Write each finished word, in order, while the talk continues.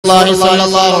റസൂലുള്ളാഹി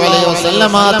സ്വല്ലല്ലാഹു അലൈഹി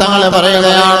വസല്ലമ തങ്ങൾ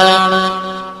പറയുകയാണ്,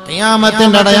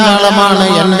 ഖിയാമത്തിന്റെ അടയാളമാണ്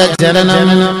എന്റെ ജനനം.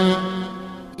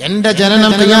 എന്റെ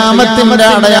ജനനം ഖിയാമത്തിന്റെ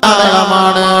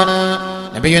അടയാളമാണ്.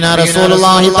 നബിയുനാ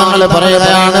റസൂലുള്ളാഹി തങ്ങൾ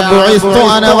പറയുകയാണ്, ബുഇസ്തു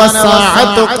അന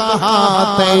വസ്സഅതു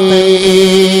ഖഹാതൈൻ,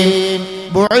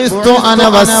 ബുഇസ്തു അന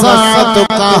വസ്സഅതു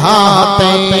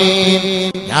ഖഹാതൈൻ.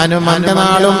 ഞാനും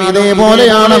അന്ത്യനാളും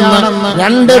ഇതേപോലെയാണെന്ന്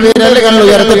രണ്ട് വിരലുകൾ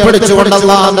ഉയർത്തിപ്പിടിച്ചുകൊണ്ട്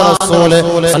അല്ലാഹുവിന്റെ റസൂൽ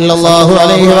സല്ലല്ലാഹു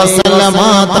അലൈഹി വസല്ലമ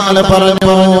തങ്ങൾ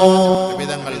പറഞ്ഞു,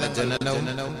 നബിതങ്ങളുടെ ജനനവും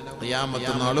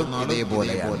ഖിയാമത്ത് നാളും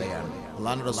ഇതേപോലെയാണ്.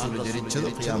 അല്ലാഹുവിന്റെ റസൂൽ ജനിച്ചത്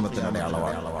ഖിയാമത്തിന്റെ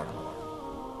അടയാളമാണ്.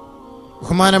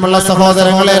 ബഹുമാനമുള്ള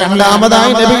സഹോദരങ്ങളെ,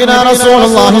 രണ്ടാമതായി നബിയുനാ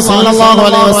റസൂലുള്ളാഹി സ്വല്ലല്ലാഹു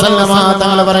അലൈഹി വസല്ലമ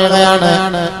തങ്ങൾ പറയുകയാണ്,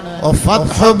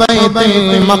 ഫത്ഹു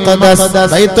ബൈത്തുൽ മഖ്ദസ്,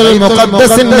 ബൈത്തുൽ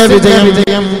മുഖദ്ദസിന്റെ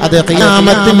വിജയം അത്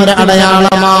ഖിയാമത്തിന്റെ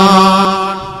അടയാളമാണ്.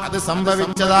 അത്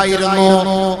സംഭവിച്ചതായിരുന്നു.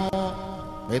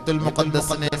 ബൈത്തുൽ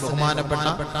മുഖദ്ദസിനെ ബഹുമാനപ്പെട്ട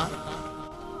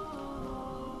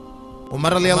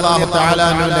ഉമർ റളിയല്ലാഹു തആല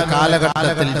അൻഹുവിന്റെ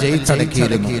കാലഘട്ടത്തിൽ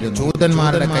ജയിച്ചടക്കിയിരുന്നു.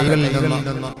 ജൂതന്മാരുടെ കൈകളിൽ നിന്ന്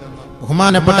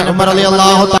ബഹുമാനപ്പെട്ട ഉമർ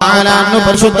റളിയല്ലാഹു തആല അൻഹു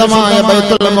പരിശുദ്ധമായ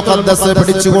ബൈത്തുൽ മുഖദ്ദസ്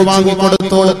പിടിച്ചു വാങ്ങി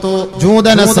കൊടുത്തു.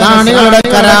 ജൂതനസ്രാണികളുടെ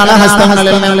കരാള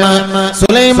ഹസ്തങ്ങളിൽ നിന്ന്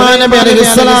സുലൈമാൻ നബി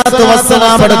അലൈഹിസ്സലാത്തു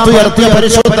വസ്സലാം എടുത്തുയർത്തിയ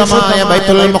പരിശുദ്ധമായ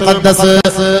ബൈത്തുൽ മുഖദ്ദസ്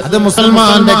അത്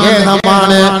മുസൽമാന്റെ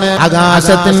ഗേഹമാണ്.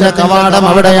 ആകാശത്തിന്റെ കവാടം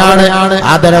അവിടെയാണ്.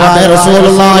 ആദരവായ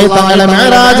റസൂലുള്ളാഹി തങ്ങളെ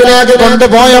മിഅ്റാജിലേക്ക്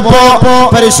കൊണ്ടുപോയപ്പോ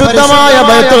പരിശുദ്ധമായ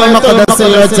ബൈത്തുൽ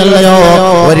മുഖദ്ദസിൽ വെച്ചല്ലയോ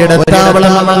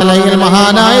ഒരിടത്താവളം മലയിൽ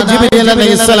മഹാനായ ജിബ്രീൽ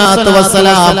അലൈഹിസ്സലാത്തു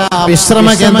വസ്സലാം വിശ്രമ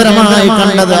കേന്ദ്രമായി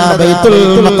കണ്ടത് ബൈത്തുൽ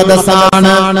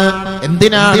മുഖദ്ദസാണ്.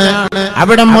 എന്തിനാണ്?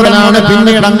 അവിടെ മുതലാണ്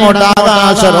പിന്നീട് അങ്ങോട്ട്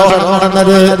ആകാശരോഹണം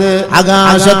നടന്നത്.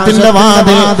 ആകാശത്തിന്റെ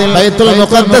വാതിൽ ബൈത്തുൽ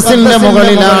മുഖദ്ദസിന്റെ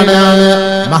മുകളിലാണ്.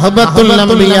 മഹബത്തുൽ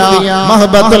അംബിയാ,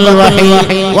 മഹബത്തുൽ വഹീ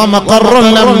വ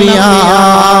മഖറുൽ അംബിയാ,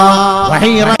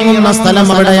 വഹീ ഇറങ്ങുന്ന സ്ഥലം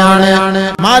അവിടെയാണ്.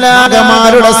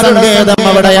 മാലാഖമാരുടെ സങ്കേതം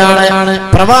അവിടെയാണ്.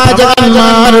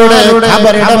 പ്രവാചകന്മാരുടെ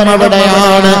ഖബറിടം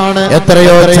അവിടെയാണ്.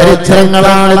 എത്രയോ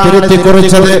ചരിത്രങ്ങളാണ് തിരുത്തി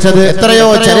കുറിച്ചത്. എത്രയോ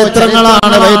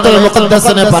ചരിത്രങ്ങളാണ് ബൈത്തുൽ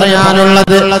മുഖദ്ദസിന്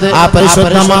പറയാനുള്ളത്. ആ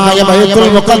പരിശുദ്ധമായ ബൈത്തുൽ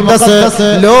മുഖദ്ദസ്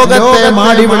ലോകത്തെ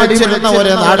മാടി വിളിച്ചിരുന്ന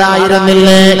ഒരു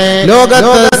നാടായിരുന്നില്ലേ?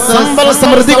 ലോകത്ത് സമ്പൽ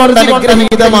സമൃദ്ധി കൊണ്ട്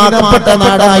അനുഗ്രഹീതമാക്കപ്പെട്ട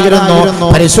നാടായിരുന്നു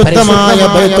പരിശുദ്ധമായ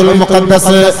ബൈത്തുൽ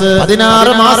മുഖദ്ദസ്.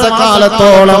 16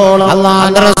 മാസക്കാലത്തോളം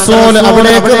അല്ലാഹുവിന്റെ റസൂൽ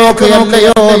അവിടേക്ക്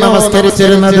നോക്കിയല്ലയോ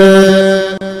നമസ്കരിച്ചിരുന്നത്.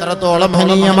 എത്രത്തോളം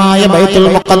ഹനീയമായ ബൈത്തുൽ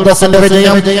മുഖദ്ദസിന്റെ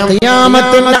വിജയം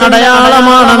ഖിയാമത്തിന്റെ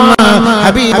അടയാളമാണെന്ന്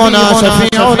ഹബീബുനാ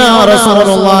ശഫീഉനാ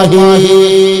റസൂലുള്ളാഹി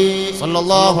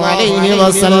സ്വല്ലല്ലാഹു അലൈഹി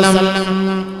വസല്ലം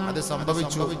അത്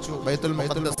സംഭവിച്ചു. ബൈത്തുൽ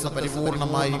മുഖദ്ദസ്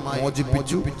പരിപൂർണമായി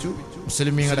മോചിപ്പിച്ചു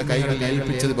മുസ്ലിമീങ്ങളുടെ കൈകളിൽ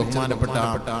ഏൽപ്പിച്ചത് ബഹുമാനപ്പെട്ട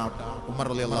ഉമർ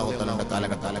റളിയല്ലാഹു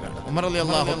തആലയുടെ കാലഘട്ടം. ഉമർ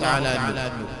റളിയല്ലാഹു തആല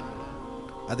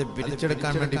അത്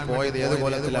പിടിച്ചെടുക്കാൻ വേണ്ടി പോയത് ഏത്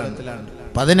കോലത്തിലാണ്?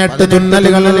 18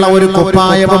 തുന്നലുകളുള്ള ഒരു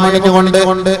കുപ്പായം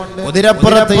അണിഞ്ഞുകൊണ്ട്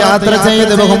കുതിരപ്പുറത്ത് യാത്ര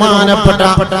ചെയ്ത് ബഹുമാനപ്പെട്ട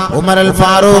ഉമർ അൽ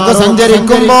ഫാറൂഖ്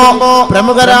സഞ്ചരിക്കുമ്പോ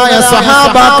പ്രമുഖരായ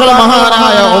സ്വഹാബാക്കൾ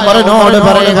മഹാനായ ഉമറിനോട്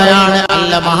പറയുകയാണ്,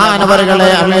 അല്ല മഹാനവറുകളെ,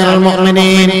 അമീറുൽ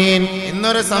മുഅ്മിനീൻ,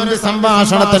 ഇന്നൊരു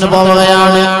സംഭാഷണത്തിന്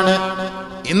പോവുകയാണ്.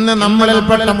 ഇന്ന്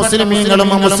നമ്മളിൽപ്പെട്ട മുസ്ലിമീങ്ങളും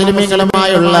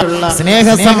അമുസ്ലിമീങ്ങളുമായുള്ള സ്നേഹ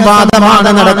സംവാദമാണ്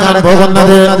നടക്കാൻ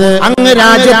പോകുന്നത്. അങ്ങ്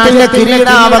രാജ്യത്തിന്റെ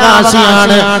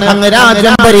കിരീടാവകാശിയാണ്, അങ്ങ്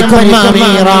രാജ്യം ഭരിക്കുന്ന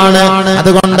അമീറാണ്.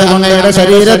 അതുകൊണ്ട് അങ്ങയുടെ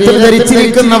ശരീരത്തിൽ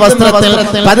ധരിച്ചിരിക്കുന്ന വസ്ത്രത്തിൽ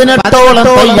 18ഓളം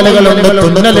തയ്യലുകളുണ്ട്,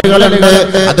 തുന്നലുകളുണ്ട്.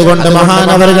 അതുകൊണ്ട്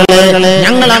മഹാനവറുകളെ,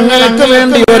 ഞങ്ങൾ അങ്ങേക്ക്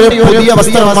വേണ്ടി ഒരു പുതിയ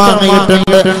വസ്ത്രം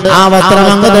വാങ്ങിയിട്ടുണ്ട്. ആ വസ്ത്രം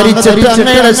അങ്ങ് ധരിച്ചിട്ട്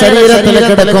അങ്ങയുടെ ശരീരത്തിൽ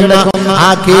കിടക്കുന്ന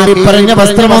ആ കീറിപ്പറഞ്ഞ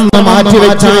വസ്ത്രമൊന്ന്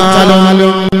മാറ്റിവെച്ചാലും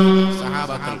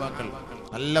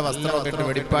നല്ല വസ്ത്രമൊക്കെ ഇട്ട്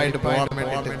വെടിപ്പായിട്ട് പോകാൻ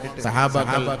വേണ്ടിയിട്ട്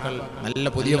സഹാബാക്കൾ നല്ല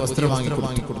പുതിയ വസ്ത്രം വാങ്ങി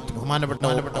കൊടുത്തു. ബഹുമാനപ്പെട്ട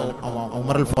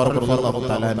ഉമർ അൽ ഫാറൂഖ് റളിയല്ലാഹു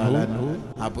തആല അൻഹു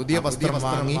ആ പുതിയ വസ്ത്രം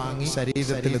വാങ്ങി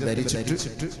ശരീരത്തിൽ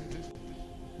ധരിച്ചിട്ട്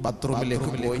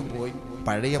ബാത്റൂമിലേക്ക് പോയി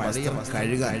പഴയ വസ്ത്രം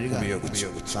കഴുകാൻ ഉപയോഗിച്ചു.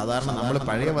 സാധാരണ നമ്മൾ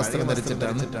പഴയ വസ്ത്രം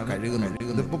ധരിച്ചിട്ടാണ് കഴുകുന്നത്.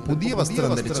 ഇതിപ്പോ പുതിയ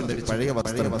വസ്ത്രം ധരിച്ചിട്ട് പഴയ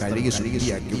വസ്ത്രം കഴുകി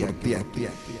ശുചിയാക്കി വൃത്തിയാക്കി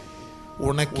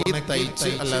ഉണക്കി തയ്ച്ച്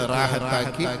അല്ല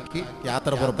റാഹത്താക്കി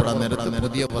യാത്ര പുറപ്പെടാൻ നേരത്ത്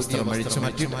പുതിയ വസ്ത്രം അഴിച്ചു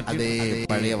മാറ്റി അതേ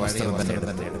പഴയ വസ്ത്രം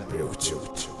തന്നെ ഉപയോഗിച്ചു.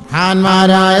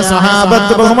 മഹാന്മാരായ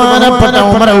സ്വഹാബത്ത് ബഹുമാനപ്പെട്ട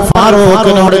ഉമർ അൽ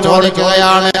ഫാറൂഖിനോട്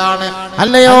ചോദിക്കുകയാണ്,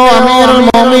 അല്ലയോ അമീറുൽ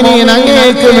മുഅ്മിനീൻ,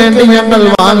 അങ്ങേക്ക് വേണ്ടി ഞങ്ങൾ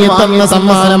വാങ്ങി തന്ന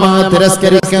സമ്മാനം അങ്ങ്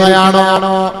തിരസ്കരിക്കുകയാണോ?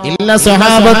 ഇല്ല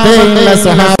സ്വഹാബത്തെ, ഇല്ല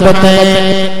സ്വഹാബത്തെ,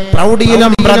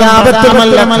 പ്രൗഢിയിലും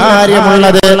പ്രതാപത്തിലുമല്ല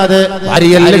കാര്യമുള്ളത്.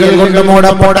 അരിയല്ലുകൾ കൊണ്ട്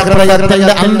മൂടപ്പെട്ട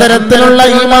ഹൃദയത്തിന്റെ അന്തരത്തിൽ തരത്തിലുള്ള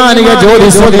ഈമാനിക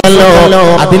ജ്യോതിസുണ്ടല്ലോ,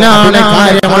 അതിനാണ്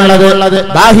കാര്യമുള്ളത്.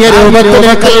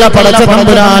 ബാഹ്യരൂപത്തിലേക്കല്ല പടച്ച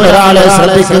തമ്പുരാൻ ഒരാളെ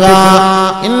ശ്രദ്ധിക്കുക.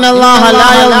 ഇന്നല്ലാഹ ലാ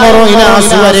യൻദുറു ഇലാ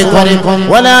സുവരിക്കും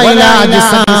വലാ ഇലാ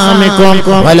അജ്സാമിക്കും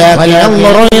വലാകിൻ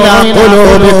യൻദുറു ഇലാ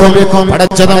ഖുലൂബിക്കും.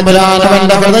 പടച്ച തമ്പുരാൻ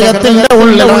അവന്റെ ഹൃദയത്തിന്റെ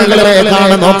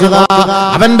ഉള്ളിലേക്കാണ് നോക്കുക,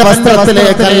 അവന്റെ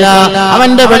വസ്ത്രത്തിലേക്കല്ല,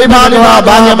 അവന്റെ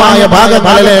ബാഹ്യമായ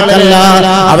ഭാഗങ്ങളിലേക്കല്ല,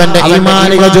 അവന്റെ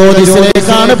ഈമാനിക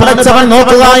ജ്യോതിസിലേക്കാണ് പടച്ചവൻ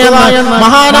നോക്കുക എന്ന്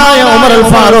മഹാനായ ഉമർ അൽ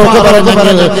ഫാറൂഖ്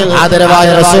പറഞ്ഞു. ആദരവായ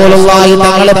റസൂലുള്ളാഹി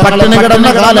തങ്ങളെ പട്ടിണി കിടന്ന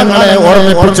കാലങ്ങളെ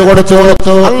ഓർമ്മിപ്പിച്ചു കൊടുത്തു.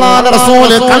 അല്ലാഹുവിന്റെ റസൂൽ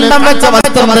കണ്ടം വെച്ച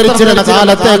വസ്ത്രം ധരിച്ചിരുന്ന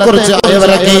കാലത്തെ കുറിച്ച്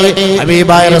അവരൊക്കെ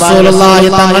ഹബീബായ റസൂലുള്ളാഹി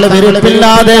തങ്ങൾ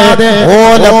വിരുപ്പില്ലാതെ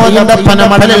ഓലപ്പന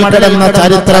മടലിൽ കിടന്ന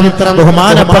ചരിത്രം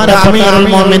ബഹുമാനപ്പെട്ട അമീറുൽ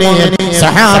മുഅ്മിനീൻ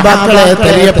സഹാബാക്കളെ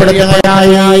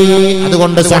തെളിയപ്പെടുത്തുകയായി.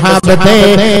 അതുകൊണ്ട് സഹാബത്തെ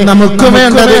നമുക്ക്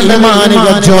വേണ്ടത് ഈമാനിക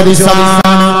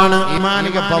ജ്യോതിസാണ്.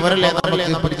 ഈമാനിക പവറിലെ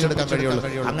നമുക്ക് പിടിച്ചെടുക്കാൻ കഴിയുള്ളൂ.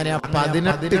 അങ്ങനെ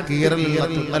 18 കീറലുള്ള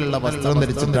തുന്നലുള്ള വസ്ത്രം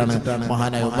ധരിച്ചിട്ടാണ്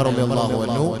മഹാനായ ഉമർ റളിയല്ലാഹു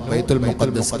അൻഹു ബൈത്തുൽ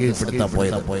മുഖദ്ദസ് കീഴ്പ്പെടുത്താൻ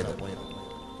പോയത്.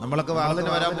 നമ്മളൊക്കെ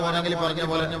വാഹനത്തിന് വരാൻ പോകണമെങ്കിൽ പറഞ്ഞ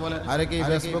പോലെ ആരൊക്കെ ഈ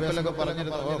ഫേസ്ബുക്കിലൊക്കെ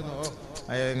പറഞ്ഞിരുന്നു,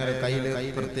 ഇങ്ങനെ കയ്യിൽ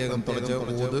പ്രത്യേകം തുളച്ച്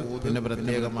ഊത്, പിന്നെ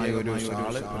പ്രത്യേകമായ ഒരു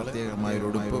ഷാള്, പ്രത്യേകമായ ഒരു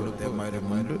ഉടുപ്പ്, പ്രത്യേകമായ ഒരു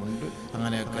മുണ്ട്,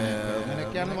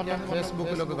 അങ്ങനെയൊക്കെയാണ് പറഞ്ഞാൽ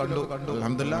ഫേസ്ബുക്കിലൊക്കെ കണ്ടു.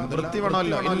 അൽഹംദുലില്ലാഹ് വൃത്തി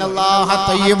വേണമല്ലോ. ഇന്നല്ലാഹ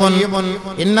തയ്യിബുൻ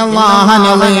ഇന്നല്ലാഹ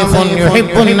നളീഫുൻ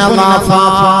യുഹിബ്ബുൻ നളാഫ.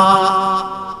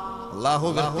 അല്ലാഹു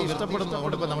വൃത്തി ഇഷ്ടപ്പെടുന്നു.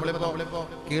 അതുകൊണ്ട് നമ്മളിപ്പോ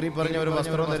കീറി പറഞ്ഞ ഒരു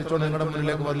വസ്ത്രം ധരിച്ചുകൊണ്ട് നിങ്ങളുടെ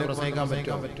മുന്നിലേക്ക് വന്ന് പ്രസംഗിക്കാൻ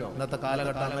പറ്റുമോ? ഇന്നത്തെ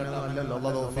കാലഘട്ടം അങ്ങനെയൊന്നുമല്ലല്ലോ.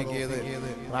 അല്ലാഹു തൗഫീഖ് ചെയ്ത്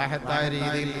റാഹത്തായ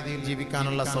രീതിയിൽ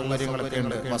ജീവിക്കാനുള്ള സൗകര്യങ്ങളൊക്കെ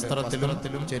ഉണ്ട്.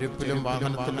 വസ്ത്രത്തിലും ചെരുപ്പിലും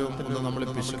വാഹനത്തിലും ഒന്നും നമ്മൾ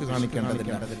പിശുക്ക്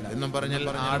കാണിക്കേണ്ടതില്ല. എന്നും പറഞ്ഞാൽ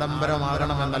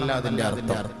ആഡംബരമാകണമെന്നല്ല അതിന്റെ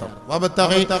അർത്ഥം.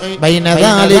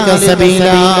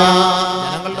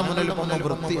 ജനങ്ങളുടെ മുന്നിൽ പോകുമ്പോൾ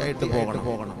വൃത്തിയായിട്ട്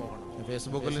പോകണം.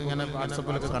 ഫേസ്ബുക്കിൽ ഇങ്ങനെ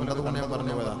വാട്സപ്പിലൊക്കെ കണ്ടതുകൊണ്ട് ഞാൻ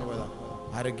പറഞ്ഞു പോയതാ.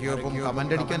 ആരൊക്കെയോ ഇപ്പം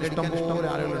കമന്റ് അടിക്കാൻ ഇഷ്ടം പോലെ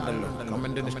ആളുകളുണ്ടല്ലോ,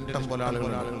 കമന്റിന് ഇഷ്ടം പോലെ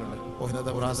ആളുകളുണ്ട്.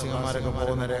 ഇന്നത്തെ പ്രാസികന്മാരൊക്കെ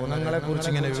പോകുന്ന രംഗങ്ങളെ കുറിച്ച്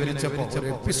ഇങ്ങനെ വിവരിച്ചപ്പോൾ ഒരു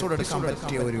എപ്പിസോഡ് എടുക്കാൻ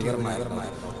പറ്റിയ ഒരു വിവരണമായിരുന്നു.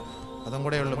 അതും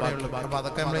കൂടെ ഉള്ളു ബാക്കി. അപ്പൊ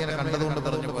അതൊക്കെ നമ്മളിങ്ങനെ കണ്ടതുകൊണ്ട്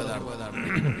പറഞ്ഞു പോയതാണ്.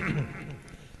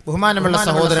 ബഹുമാനമുള്ള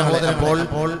സഹോദരങ്ങളെ, അപ്പോൾ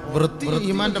വൃത്തി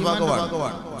ഈമാന്റെ ഭാഗമാണ്.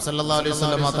 സല്ലല്ലാഹു അലൈഹി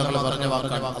വസല്ലം തങ്ങൾ പറഞ്ഞ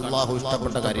വാക്കാണ് അല്ലാഹു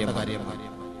ഇഷ്ടപ്പെട്ട കാര്യമാണ്.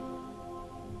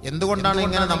 എന്തുകൊണ്ടാണ്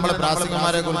ഇങ്ങനെ നമ്മൾ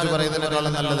പ്രാസികന്മാരെ കുറിച്ച്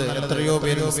പറയുന്നതിനേക്കാളും നല്ലത്? എത്രയോ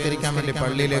പേര് നിസ്കരിക്കാൻ വേണ്ടി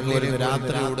പള്ളിയിലേക്ക് വരും,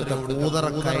 രാത്രി ഉടുത്ത കൂതറ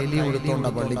കൈലി ഉടുത്തോണ്ട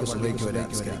പള്ളിക്ക് സുബഹിക്ക് വരാൻ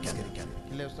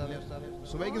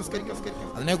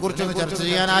അതിനെ കുറിച്ചൊന്ന് ചർച്ച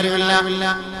ചെയ്യാൻ ആരുമില്ല.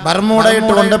 ബർമൂഡ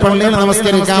ഇട്ടുകൊണ്ട് പള്ളിയിൽ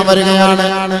നമസ്കരിക്കാൻ വരികയാണ്.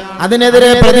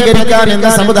 അതിനെതിരെ പ്രതികരിക്കാൻ എന്ന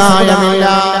സമുദായമില്ല.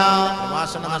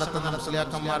 ഭാഷണം നടത്തുന്ന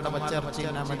മുസ്ലിയാക്കന്മാരുടെ പച്ചയിറച്ചി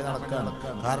ചെയ്യാൻ വേണ്ടി നടക്കുകയാണ്.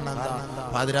 കാരണം എന്താ?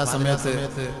 പാതിരാ സമയത്ത്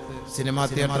സിനിമാ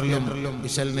തിയേറ്ററിലും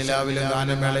ഇശൽ നിലാവിലും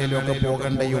ഗാനമേളയിലും ഒക്കെ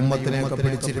പോകേണ്ട ഈ ഉമ്മത്തിനെയൊക്കെ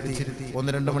പിടിച്ചിരുത്തി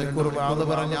 1-2 മണിക്കൂർ വാത്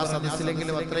പറഞ്ഞ് ആ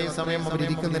സദസ്സിലെങ്കിലും അത്രയും സമയം അവർ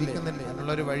ഇരിക്കുന്നില്ല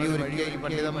എന്നുള്ളൊരു വഴി ഒരുക്കിയ ഈ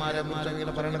പണ്ഡിതന്മാരെ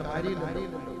കുറിച്ച് പറയുന്ന കാര്യമില്ല.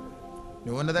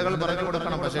 ന്യൂനതകൾ പറഞ്ഞു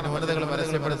കൊടുക്കണം, പക്ഷെ ന്യൂനതകൾ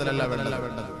പരസ്യപ്പെടുത്തലല്ല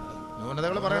വേണ്ടത്.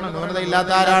 ന്യൂനതകൾ പറയണം. ന്യൂനത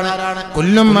ഇല്ലാത്ത ആരാണ്?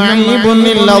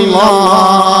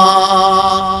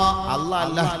 അല്ലാഹ്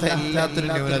അല്ലാത്ത എല്ലാത്തിനും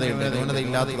ന്യൂനതയുണ്ട്. ന്യൂനത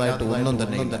ഇല്ലാത്തതായിട്ട് ഒന്നും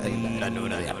തന്നെ ഇല്ല.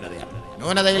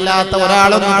 ന്യൂനതയില്ലാത്ത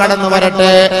ഒരാളും കടന്നു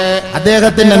വരട്ടെ.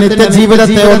 അദ്ദേഹത്തിന്റെ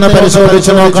നിത്യജീവിതത്തെ ഒന്ന്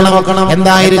പരിശോധിച്ചു നോക്കണം.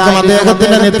 എന്തായിരിക്കും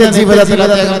അദ്ദേഹത്തിന്റെ നിത്യജീവിതത്തിൽ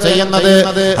അദ്ദേഹം ചെയ്യുന്നത്?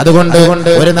 അതുകൊണ്ട്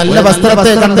ഒരു നല്ല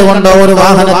വസ്ത്രത്തെ കണ്ടുകൊണ്ടോ, ഒരു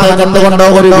വാഹനത്തെ കണ്ടുകൊണ്ടോ,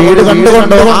 ഒരു വീട്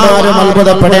കണ്ടുകൊണ്ടോ ആരും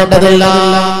അത്ഭുതപ്പെടേണ്ടതില്ല.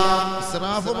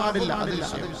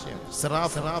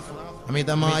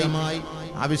 അമിതമായി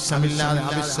ആവശ്യമില്ലാതെ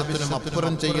ആവശ്യത്തിനും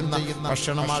അപ്പുറം ചെയ്യുന്ന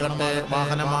ഭക്ഷണമാകട്ടെ,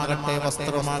 വാഹനമാകട്ടെ,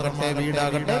 വസ്ത്രമാകട്ടെ,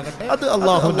 വീടാകട്ടെ, അത്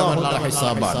അല്ലാഹുവിന്റെ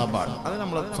ഹിസാബാണ്. അത്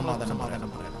നമ്മൾ സമാധാനം പറയണം.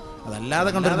 അതല്ലാതെ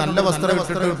കണ്ടൊരു നല്ല വസ്ത്രം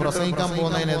ഇട്ടിട്ട് പ്രസംഗിക്കാൻ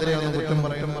പോകുന്നതിനെതിരെ ഒന്ന് കുറ്റം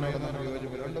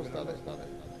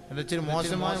ഇച്ചിരി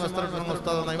മോശമായ വസ്ത്രം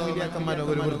നൈമൂല്യാക്കന്മാർ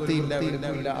ഒരു വൃത്തിയില്ല,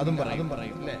 അതും പറയും.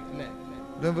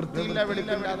 വൃത്തിയില്ല,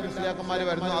 വെളിപ്പില്ലാതെ മുസ്ലിയാക്കന്മാര്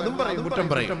വരുന്നു, അതും പറയും, കുറ്റം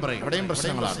പറയും. എവിടെയും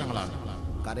പ്രശ്നങ്ങളാണ്.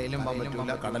 കരയിലും പോകാൻ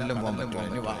പറ്റില്ല, കടലിലും പോകാൻ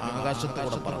പറ്റില്ല,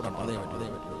 ആകാശത്തോടെ പറക്കണം. അതേ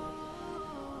പറ്റൂ.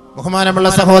 ബഹുമാനമുള്ള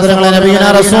സഹോദരങ്ങളെ, നബിയുനാ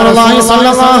റസൂലുള്ളാഹി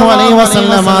സ്വല്ലല്ലാഹു അലൈഹി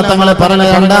വസല്ലം തങ്ങൾ പറഞ്ഞ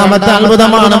രണ്ടാമത്തെ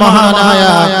അത്ഭുതമാണ് മഹാനായ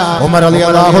ഉമർ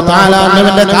റളിയല്ലാഹു തആല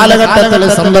അൻഹുവിന്റെ കാലഘട്ടത്തിൽ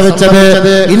സംഭവിച്ചത്.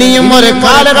 ഇനിയും ഒരു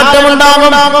കാലഘട്ടം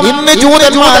ഉണ്ടാകും. ഇന്ന്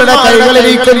ജൂതന്മാരുടെ കൈകളിൽ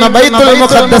ഇരിക്കുന്ന ബൈത്തുൽ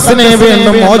മുഖദ്ദസിനെ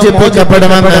വീണ്ടും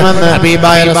മോചിപ്പിക്കപ്പെടുമെന്ന്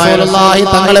ഹബീബായ റസൂലുള്ളാഹി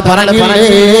തങ്ങൾ പറഞ്ഞില്ലേ?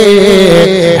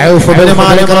 ഔഫ് ഇബ്നു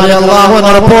മാലിക് റളിയല്ലാഹു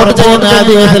അൻഹു റിപ്പോർട്ട് ചെയ്യുന്ന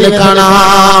ഹദീസിൽ കാണാം,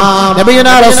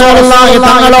 നബിയുനാ റസൂലുള്ളാഹി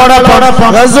തങ്ങളോടൊപ്പം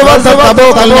ഗസ്വത്ത്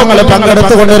തബൂക്ക്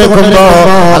പങ്കെടുത്തുകൊണ്ടിരിക്കുമ്പോ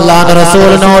അല്ലാഹുവിന്റെ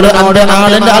റസൂലിനോട്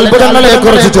അന്ത്യനാളിന്റെ അത്ഭുതങ്ങളെ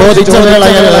കുറിച്ച് ചോദിച്ച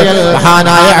വേളയിൽ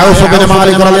മഹാനായ ഔഫ് ഇബ്നു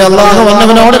മാലിക് റളിയല്ലാഹു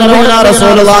അൻഹുവിനോട് നബിയുനാ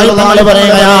റസൂലുള്ളാഹി തങ്ങൾ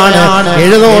പറയുകയാണ്,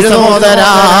 എഴുതോ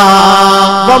സഹോദരാ,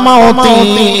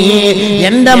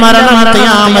 എന്റെ മരണം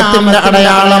ഖിയാമത്തിന്റെ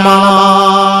അടയാളമാണ്.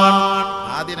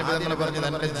 ആദ്യ നബി തങ്ങൾ പറഞ്ഞത്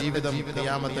എന്റെ ജീവിതം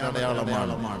ഖിയാമത്തിന്റെ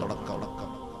അടയാളമാണ്.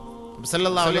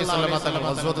 സല്ലല്ലാഹു അലൈഹി വസല്ലം തങ്ങൾ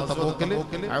ഗസ്വത്ത് തബൂക്കിൽ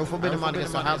ഔഫ് ബിൻ മാലിക്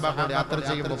സഹാബാക്കളോട് യാത്ര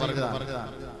ചെയ്യുമ്പോൾ പറഞ്ഞതാണ്,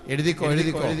 എഴുതിക്കോ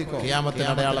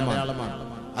ഖിയാമത്തിന്റെ അടയാളമാണ്.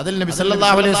 അതിൽ നബി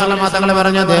സല്ലല്ലാഹു അലൈഹി വസല്ലം തങ്ങൾ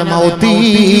പറഞ്ഞത്, മൗതി,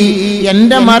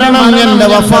 എന്റെ മരണം, എന്റെ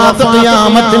വഫാത്ത്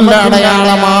ഖിയാമത്തിന്റെ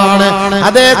അടയാളമാണ്.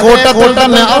 അതേ കൂട്ടത്തിൽ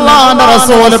തന്നെ അല്ലാഹുവിന്റെ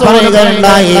റസൂൽ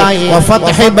പറയുകയുണ്ടായി,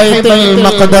 വഫത്ഹി ബൈത്തുൽ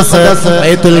മുഖദ്ദസ്,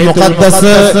 ബൈത്തുൽ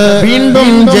മുഖദ്ദസ് വീണ്ടും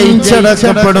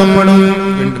ജയിച്ചടക്കപ്പെടും.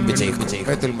 വീണ്ടും വിജയിക്കും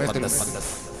ബൈത്തുൽ മുഖദ്ദസ്.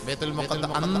 ബൈത്തുൽ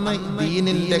മുഖദ്ദസ് അന്ന്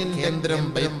ദീനിന്റെ കേന്ദ്രം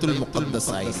ബൈത്തുൽ മുഖദ്ദസ്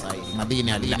ആയി, മദീന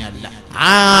അല്ല.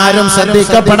 ആരും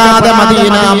ശ്രദ്ധിക്കപ്പെടാതെ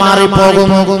മദീന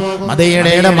മാറിപ്പോകും.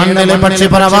 മദീനയുടെ മണ്ണിൽ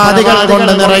പക്ഷിപ്രവാദികൾ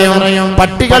കൊണ്ട് നിറയും,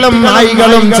 പട്ടികളും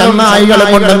നായികളും ചെന്നായികളും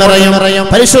കൊണ്ട് നിറയും.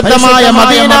 പരിശുദ്ധമായ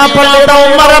മദീന പള്ളിയുടെ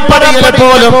ഉമ്മറപ്പടിയിൽ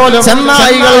പോലും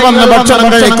ചെന്നായികൾ വന്ന് ഭക്ഷണം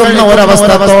കഴിക്കുന്ന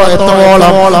ഒരവസ്ഥ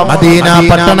എത്തോളം മദീന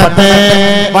പട്ടണത്തെ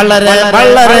വളരെ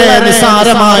വളരെ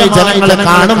നിസ്സാരമായി ജനങ്ങൾ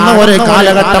കാണുന്ന ഒരു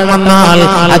കാലഘട്ടം വന്നാൽ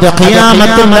അത്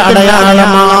ഖിയാമത്തിന്റെ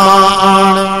അടയാളമാണ്. ആ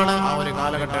ഒരു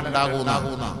കാലഘട്ടം ഉണ്ടാകുന്ന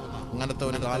അങ്ങനത്തെ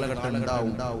ഒരു കാലഘട്ടം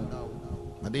ഉണ്ടാവും.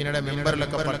 മദീനയുടെ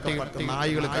മെമ്പറിലൊക്കെ പട്ടി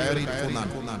നായികൾ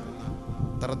കയറിയിരിക്കുന്നതാണ്.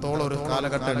 അത്രത്തോളം ഒരു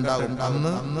കാലഘട്ടം ഉണ്ടാകും.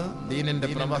 അന്ന് ദീനിന്റെ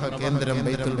പ്രവാഹ കേന്ദ്രം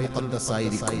ബൈത്തുൽ മുഖദ്ദസ്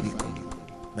ആയിരിക്കും.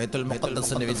 ബൈത്തുൽ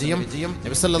മുഖദ്ദസിന്റെ വിജയം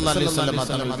നബി സല്ലല്ലാഹു അലൈഹി വസല്ലം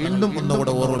തങ്ങൾ വീണ്ടും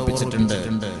ഒന്നുകൂടെ ഓർമ്മിപ്പിച്ചിട്ടുണ്ട്.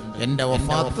 എന്റെ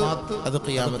വഫാത്ത് അത്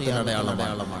ഖിയാമത്തിന്റെ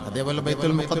അടയാളമാണ്. അതേപോലെ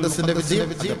ബൈത്തുൽ മുഖദ്ദസിന്റെ വിജയം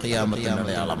അത് ഖിയാമത്തിന്റെ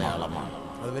അടയാളമാണ്.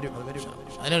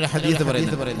 അതിനൊരു ഹദീസ്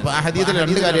പറയുന്നു. ആ ഹദീസിൽ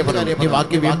രണ്ട് കാര്യം പറഞ്ഞു. ഈ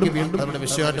ബാക്കി വീണ്ടും നമ്മുടെ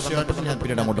വിഷയമായിട്ട് ബന്ധപ്പെട്ട് ഞാൻ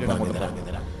പിന്നീട് അങ്ങോട്ട് പറഞ്ഞു തരാം.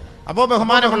 അപ്പോൾ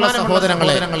ബഹുമാനമുള്ള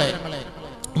സഹോദരങ്ങളെ,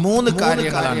 3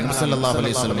 കാര്യങ്ങളാണ് നബി സല്ലല്ലാഹു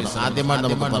അലൈഹി വസല്ലം ആദ്യമായി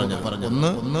നമുക്ക് പറഞ്ഞു.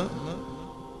 ഒന്ന്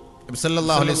നബി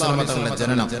സല്ലല്ലാഹു അലൈഹി വസല്ലം തങ്ങളുടെ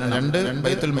ജനനം. 2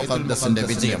 ബൈത്തുൽ മുഖദ്ദസിന്റെ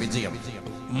വിജയം.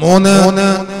 3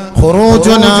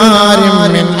 ഖുറൂജു നാരിൻ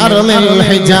മിൻ അർളിൽ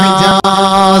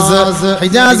ഹിജാസ്,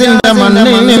 ഹിജാസിന്റെ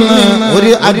മണ്ണിൽ നിന്ന്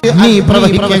ഒരു അഗ്നി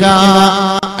പ്രവഹിക്കുക.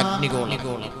 അഗ്നിഗോളം,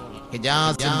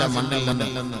 ഹിജാസിന്റെ മണ്ണിൽ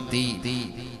നിന്ന് തീ.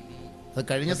 അത്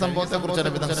കഴിഞ്ഞ സംഭവത്തെ കുറിച്ച്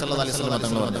നബി സല്ലല്ലാഹു അലൈഹി വസല്ലം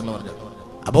തങ്ങൾ പറഞ്ഞു.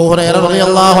 അബൂ ഹുറൈറ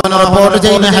റളിയല്ലാഹു അൻഹു റിപ്പോർട്ട്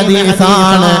ചെയ്യുന്ന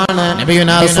ഹദീസാണ്.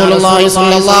 നബിയുനാ റസൂലുള്ളാഹി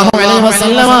സ്വല്ലല്ലാഹു അലൈഹി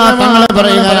വസല്ലം തങ്ങൾ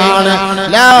പറയുകയാണ്,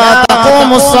 ലാ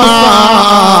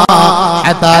തഖൂമുസ്സാഅ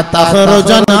ഹത്താ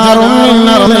തഖറുജ നാറുൻ മിൻ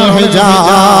അർളിൽ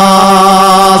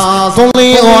ഹിജാസ്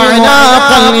തുളിഉ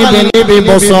അനാഖൽ ഇബ്ലി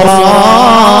ബിബുസ്റാ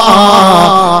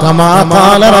കമാ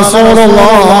ഖാല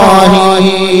റസൂലുള്ളാഹി.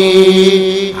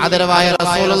 ആദരവായ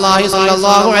റസൂലുള്ളാഹി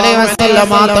സ്വല്ലല്ലാഹു അലൈഹി വസല്ലം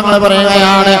തങ്ങൾ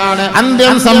പറയുകയാണ്,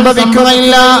 അന്ത്യം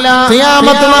സംഭവിക്കുകയില്ല,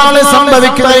 ഖിയാമത്ത് നാൾ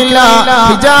സംഭവിക്കുകയില്ല.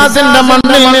 ഹിജാസിന്റെ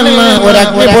മണ്ണിൽ നിന്ന് ഒരു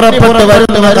അഗ്നി പുറപ്പെട്ടു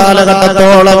വരുന്ന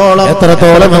കാലഘട്ടത്തോളം,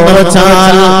 എത്രത്തോളം എന്ന്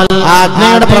വെച്ചാൽ ആ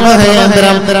അഗ്നിയുടെ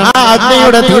പ്രവഹേന്ദ്രം, ആ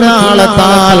അഗ്നിയുടെ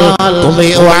തീനാളത്താൽ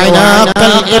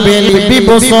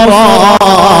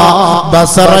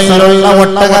ബസറയിലുള്ള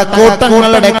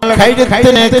ഒട്ടകക്കൂട്ടങ്ങളുടെ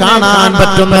കഴുത്തിനെ കാണാൻ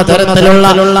പറ്റുന്ന തരത്തിലുള്ള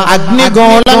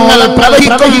അഗ്നിഗോളങ്ങൾ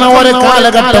പ്രവഹിക്കുന്ന ഒരു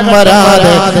കാലഘട്ടം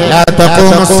വരാതെ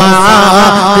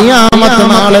ഖിയാമത്ത്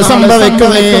നാൾ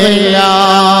സംഭവിക്കുകയില്ല.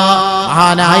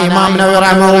 മഹാനായ ഇമാം നബി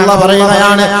റഹ്മത്തുള്ളാഹി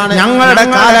പറയുകയാണ്, ഞങ്ങളുടെ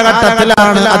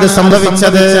കാലഘട്ടത്തിലാണ് അത്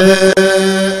സംഭവിച്ചത്.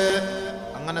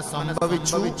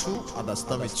 സംഭവിച്ചു, അത്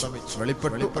അസ്തമിച്ചു,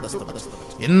 വെളിപ്പെട്ടു, അത് അസ്തമിച്ചു.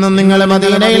 ഇന്നും നിങ്ങൾ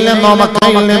മദീനയിൽ നിന്നോ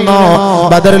മക്കയിൽ നിന്നോ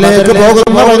ബദറിലേക്ക്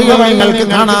പോകുമ്പോൾ നിങ്ങൾക്ക്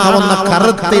കാണാവുന്ന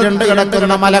കറുത്തിരണ്ട്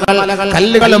കിടക്കുന്ന മലകൾ,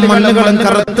 കല്ലുകളും മണ്ണുകളും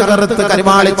കറുത്ത്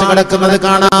കരിമാളിച്ച് കിടക്കുന്നത്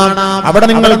കാണാം. അവിടെ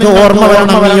നിങ്ങൾക്ക് ഓർമ്മ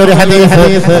വേണം ഈ ഒരു ഹദീസ്.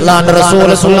 അല്ലാഹുവിന്റെ റസൂൽ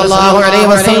സ്വല്ലല്ലാഹു അലൈഹി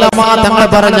വസല്ലം തങ്ങൾ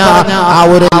പറഞ്ഞ ആ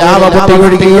ഒരു ലാവ പൊട്ടി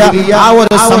ഒഴുകിയ ആ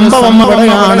ഒരു സംഭവം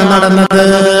അവിടെയാണ് നടന്നത്.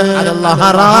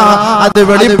 അത്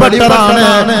വെളിപ്പെട്ടതാണ്,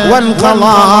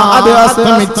 അത്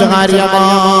അസ്തമിച്ച കാര്യമാണ്.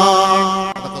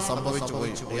 അതൊക്കെ സംഭവിച്ചു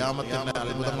പോയി. ഖിയാമത്തിന്റെ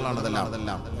അത്ഭുതങ്ങളാണ്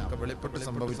അതെല്ലാം വെളിപ്പെട്ട്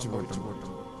സംഭവിച്ചു പോയി.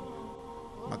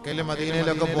 മക്കയിലും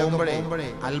മദീനയിലൊക്കെ പോകുമ്പോഴേ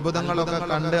അത്ഭുതങ്ങളൊക്കെ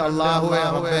കണ്ട് അല്ലാഹുവേ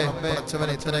റബ്ബേ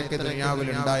പടച്ചവനെ ഇത്രയൊക്കെ ദുനിയാവിൽ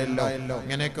ഉണ്ടായല്ലോ,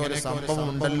 ഇങ്ങനെയൊക്കെ ഒരു സംഭവം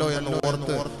ഉണ്ടല്ലോ എന്ന്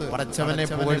ഓർത്ത് പടച്ചവനെ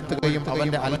പുകഴ്ത്തുകയും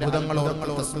അവന്റെ അത്ഭുതങ്ങൾ ഓർത്ത്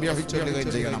തസ്ബീഹ് ചൊല്ലുകയും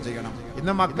ചെയ്യണം.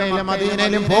 ഇന്ന് മക്കയിലും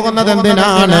മദീനയിലും പോകുന്നത്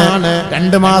എന്തിനാണ്?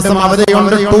 2 മാസം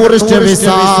അവധിയുണ്ട്, ടൂറിസ്റ്റ് വിസ.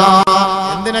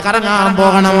 എന്തിനെ കറങ്ങാൻ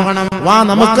പോകണം? വാ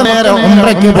നമുക്ക് നേരെ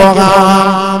ഉംറയ്ക്ക് പോകാം.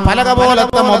 പലക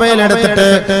പോലത്തെ മൊബൈൽ എടുത്തിട്ട്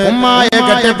ഉമ്മായെ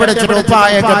കെട്ടിപ്പിടിച്ചിട്ട്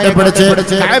ഉപ്പായെ കെട്ടിപ്പിടിച്ച്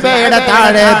കഅബയുടെ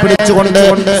താഴെ പിടിച്ചുകൊണ്ട്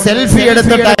സെൽഫി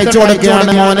എടുത്തിട്ട് അയച്ചു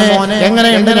കൊടുക്കുകയാണ്. മോനെ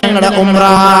എങ്ങനെയുണ്ട് ഞങ്ങളുടെ ഉംറ?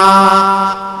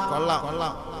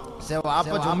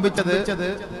 വാപ്പ ചുംബിച്ചത്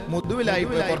മുതുവിലായി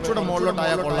പോയി, കുറച്ചുകൂടെ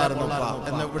മുകളിലോട്ടായ കൊള്ളായിരുന്നു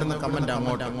എന്ന് ഇവിടുന്ന് കമന്റ്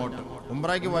അങ്ങോട്ട്.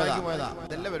 ഉംറയ്ക്ക് പോയതാ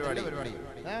ഇതല്ല പരിപാടി.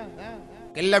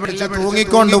 കില്ല പിടിച്ച്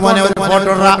തൂങ്ങിക്കൊണ്ട് പോനെ ഒരു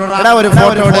ഫോട്ടോ ഒരു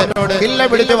ഫോട്ടോ കില്ല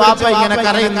പിടിച്ച് വാപ്പ ഇങ്ങനെ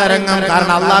കരയുന്ന രംഗം.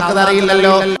 കാരണം അള്ളാഹ്ക്ക്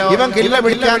അറിയില്ലല്ലോ, ഇവൻ കില്ല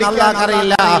പിടിക്കാൻ അള്ളാഹ്ക്ക്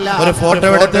അറിയില്ല. ഒരു ഫോട്ടോ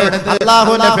എടുത്ത്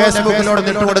അള്ളാഹുവിന്റെ ഫേസ്ബുക്കിലോട്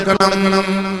ഇട്ട് കൊടുക്കണം.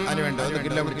 അതിനുവേണ്ടി ഒന്ന്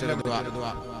കില്ല പിടിച്ചെടുക്കുക.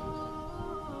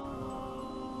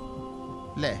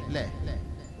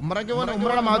 ഉംറയ്ക്ക് പോലെ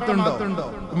ഉംറയുടെ മഹത്വമുണ്ടോ?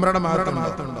 ഉംറയുടെ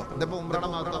മഹത്വമുണ്ടോ? ഇതിപ്പോ ഉംറയുടെ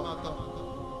മഹത്വം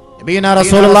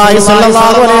റസൂലുള്ളാഹി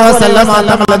സ്വല്ലല്ലാഹു അലൈഹി വസല്ലം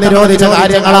തങ്ങൾ നിരോധിച്ച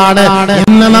കാര്യങ്ങളാണ്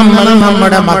ഇന്ന് നമ്മൾ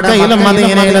നമ്മുടെ മക്കയിലും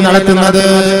മദീനയിലും നടത്തുന്നത്.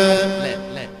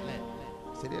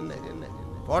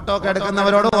 ഫോട്ടോ ഒക്കെ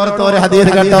എടുക്കുന്നവരോട് ഓർത്ത് ഒരു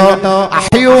ഹദീസ് കേട്ടോ,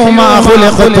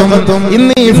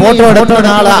 ഇന്ന് ഈ ഫോട്ടോ എടുത്ത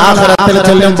നാളെ ആഖിറത്തിൽ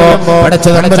ചെല്ലുമ്പോൾ പടച്ച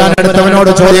തമ്പുരാൻ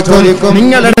എടുത്തവനോട് ചോദിക്കും,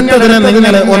 നിങ്ങൾ എടുത്തതിന്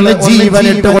നിങ്ങൾ ഒന്ന് ജീവൻ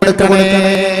ഇട്ട് കൊടുക്കണേ.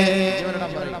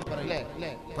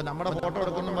 നമ്മുടെ ഫോട്ടോ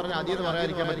എടുക്കുന്നു പറഞ്ഞാൽ അതീത്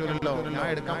പറയാതിരിക്കാൻ പറ്റൂലല്ലോ. ഞാൻ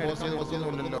എടുക്കാൻ പോസ്റ്റ്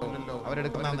ചെയ്തൊന്നുമില്ലല്ലോ.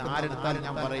 അവരെടുക്കുന്ന ആരെടുത്താലും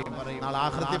ഞാൻ പറയും, നാളെ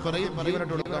ആഖിറത്തിൽ പറയും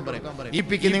ജീവനിട്ട് കൊടുക്കാൻ പറയും.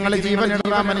 ഇപ്പിക്ക് നിങ്ങൾ ജീവൻ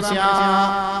ഇടുക മനുഷ്യ.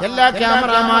 എല്ലാ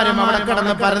ക്യാമറമാരും അവിടെ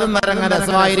കിടന്ന് പരതുന്ന രംഗം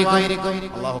രസമായിരിക്കും.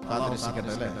 അല്ലാഹു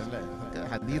കാത്തിരക്ഷിക്കട്ടെ. അല്ലേ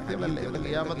ഹദീസുകളല്ലേ, ഇത്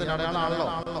ഖിയാമത്തിന്റെ അടയാളമാണല്ലോ.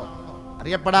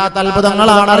 അറിയപ്പെടാത്ത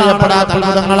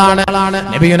അത്ഭുതങ്ങളാണ്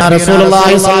നബിയുനാ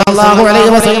റസൂലുള്ളാഹി സ്വല്ലല്ലാഹു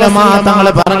അലൈഹി വസല്ലം തങ്ങൾ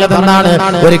പറഞ്ഞതെന്നാണ്,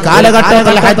 ഒരു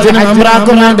കാലഘട്ടത്തിൽ ഹജ്ജിനും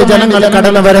ഉംറയ്ക്കും വേണ്ടി ജനങ്ങൾ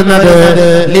കടന്നു വരുന്നത്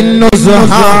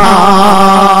ലിന്നുസുഹാ,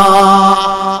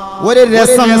 ഒരു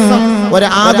രസം, ഒരു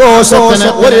ആഘോഷത്തിന്,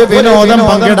 ഒരു വിനോദം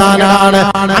പങ്കിടാനാണ്.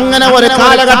 അങ്ങനെ ഒരു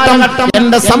കാലഘട്ടം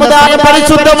എന്റെ സമുദായം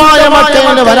പരിശുദ്ധമായ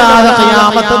മക്കയിൽ വരാതെ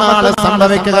ഖിയാമത്ത് നാൾ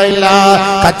സംഭവിക്കുകയില്ല.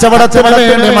 കച്ചവടത്തിന്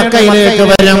വേണ്ടി മക്കയിലേക്ക്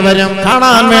വരും,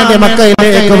 കാണാൻ വേണ്ടി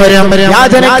മക്കയിലേക്ക് വരും,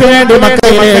 യാചനയ്ക്ക് വേണ്ടി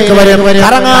മക്കയിലേക്ക് വരും,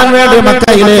 കറങ്ങാൻ വേണ്ടി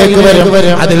മക്കയിലേക്ക് വരും.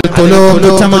 അതിൽ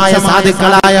തുച്ഛമായ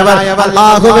സാധുക്കളായവർ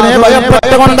അല്ലാഹുവിനെ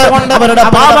ഭയപ്പെട്ടുകൊണ്ട് അവരുടെ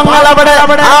പാപങ്ങൾ അവിടെ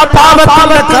ആ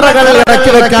പാപത്തിന്റെ കറകളിൽ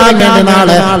ഇറക്കി വെക്കാൻ വേണ്ടി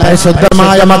നാളെ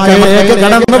ശുദ്ധമായ മക്കയിലേക്ക്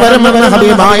കടന്നു വരുമെന്ന്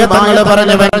ഹബീബായ തങ്ങൾ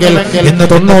പറഞ്ഞുവെങ്കിൽ ഇന്ന്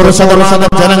 90%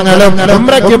 ജനങ്ങളും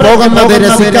ഉംറയ്ക്ക് പോകുന്നത്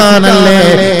രസിക്കാനല്ലേ,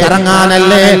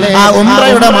 കറങ്ങാനല്ലേ. ആ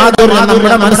ഉംറയുടെ മാധുര്യം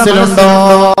നമ്മുടെ മനസ്സിലുണ്ടോ?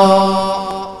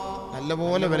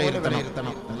 നല്ലപോലെ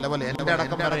വിലയിരുത്തണം. നല്ലപോലെ എന്റെ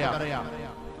അടക്കം പറയാം,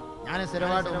 ഞാൻ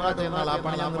സ്ഥിരമായിട്ട് ഉംറ ചെയ്യുന്ന ആളാ.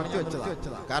 പണി ഞാൻ നിർത്തി വെച്ചതാ.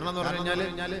 കാരണം എന്ന് പറഞ്ഞു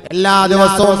കഴിഞ്ഞാൽ എല്ലാ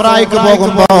ദിവസവും ഉംറയ്ക്ക്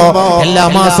പോകുമ്പോ, എല്ലാ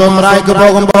മാസവും ഉംറയ്ക്ക്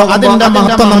പോകുമ്പോ അതിന്റെ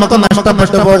മഹത്വം നമുക്ക്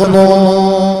നഷ്ടപ്പെട്ടു പോകുന്നു.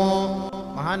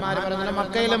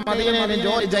 മക്കയിലും മദീനയിലും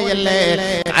ജോലി ചെയ്യല്ലേ.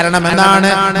 കാരണം എന്താണ്?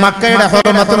 മക്കയുടെ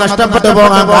ഹുർമത്ത് നഷ്ടപ്പെട്ടു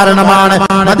പോകാൻ കാരണമാണ്,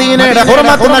 മദീനയുടെ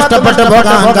ഹുർമത്ത് നഷ്ടപ്പെട്ടു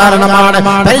പോകാൻ കാരണമാണ്.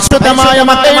 പരിശുദ്ധമായ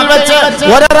മക്കയിൽ വെച്ച്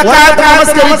ഒരു റക്അത്ത്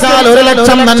നമസ്കരിച്ചാൽ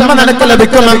 1,00,000 നന്മ നിനക്ക്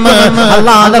ലഭിക്കുമെന്ന്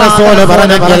അല്ലാഹുവിന്റെ റസൂൽ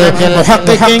പറഞ്ഞെങ്കിൽ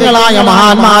മുഹഖഖീങ്ങളായ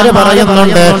മഹാന്മാര്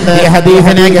പറയുന്നുണ്ട്. ഈ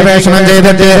ഹദീസിനെ ഗവേഷണം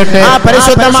ചെയ്തിട്ട് ആ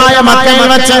പരിശുദ്ധമായ മക്കയിൽ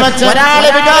വെച്ച് ഒരാൾ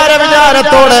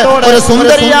വികാരത്തോടെ ഒരു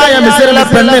സുന്ദരിയായ മിസ്രിലെ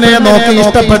പെണ്ണിനെ നോക്കി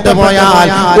ഇഷ്ടപ്പെട്ടു പോയാൽ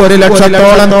 1,00,000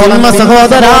 തിന്മ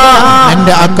സഹോദര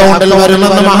എന്റെ അക്കൗണ്ടിൽ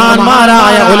വരുമെന്ന്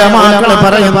മഹാന്മാരായ ഉലമാക്കൾ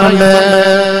പറയുന്നുണ്ട്.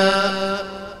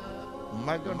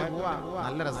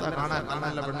 നല്ല രസമാണ് കാണാൻ,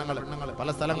 നല്ല പെണ്ണുങ്ങൾ പല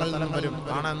സ്ഥലങ്ങളിൽ നിന്നും വരും.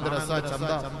 കാണാൻ എന്ത് രസമാണ്,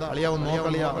 ചന്ത അളിയാവും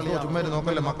നോക്കളിയാ ചുമ്മാ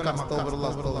നോക്കല്ലേ. മക്ക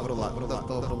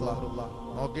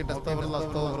നോക്കിയിട്ട്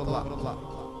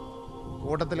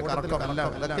കൂട്ടത്തിൽ കറക്കമല്ല.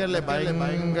 ഇതൊക്കെയല്ലേ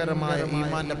ഭയങ്കരമായ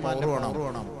ഈമാന്റെ പൗർവണം.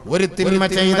 ഒരു തിന്മ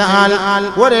ചെയ്താൽ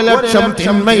 1,00,000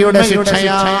 തിന്മയുടെ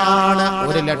ശിക്ഷയാണ്.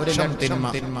 1,00,000 തിന്മ.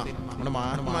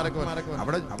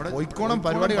 അവിടെ പോയിക്കോണം,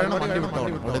 പരിപാടി കഴിയണം, വണ്ടി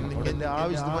വിട്ടോണം. ഇതിന്റെ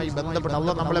ആവശ്യമായി ബന്ധപ്പെട്ട്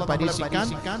അല്ലാഹു നമ്മളെ പരീക്ഷിക്കാൻ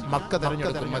മക്ക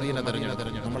തെരഞ്ഞെടുക്കും, മദീന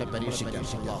തെരഞ്ഞെടുക്കും നമ്മളെ പരീക്ഷിക്കാൻ.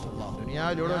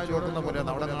 ദുനിയാവിലൂടെ ചോദിക്കുന്ന പോലെ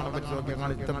അവിടെ കാണാൻ പറ്റി നോക്കി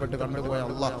ഞങ്ങൾ ഇഷ്ടപ്പെട്ട് കണ്ടുപോയ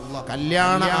അല്ലാഹ്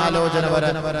കല്യാണ ആലോചന വരെ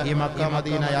ഈ മക്ക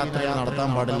മദീന യാത്രയിൽ നടത്താൻ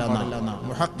പാടില്ല എന്നാണ്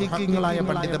മുഹഖഖീങ്ങളായ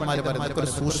പണ്ഡിതന്മാര് പറയുന്നത്. ഒരു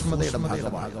സൂക്ഷ്മതയുടെ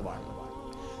ഭാഗമാണ്.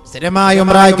 സ്ഥിരമായി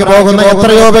ഉംറയ്ക്ക് പോകുന്ന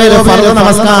എത്രയോ പേര് ഫർദ്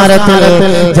നമസ്കാരത്തിൽ,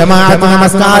 ജമാഅത്ത്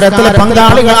നമസ്കാരത്തിൽ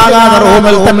പങ്കാളികളാകാതെ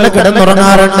റൂമിൽ തന്നെ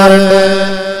കിടന്നുറങ്ങാറുണ്ട്.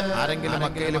 ആരെങ്കിലും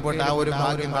മക്കയിൽ പോയിട്ട് ആ ഒരു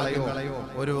ഭാഗ്യം കളയോ?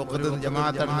 ഒരു വഖ്ത്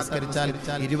ജമാഅത്ത് നമസ്കരിച്ചാൽ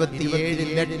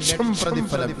 27,00,000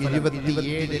 പ്രതിഫലം.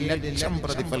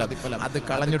 27,00,000 പ്രതിഫലം. അത്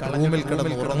കളഞ്ഞിട്ട് റൂമിൽ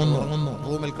കിടന്ന് ഉറങ്ങുന്നു.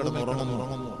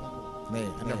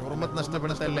 എന്റെ ഹുർമത്ത്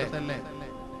നഷ്ടപ്പെടുത്തല്ലേ.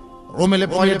 റൂമിൽ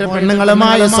പോയിട്ട്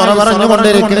പെണ്ണുങ്ങളുമായി സ്വറ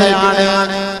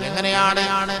പറഞ്ഞുകൊണ്ടിരിക്കുകയാണ്. എങ്ങനെയാണ്?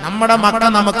 നമ്മുടെ മക്ക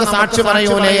നമുക്ക് സാക്ഷി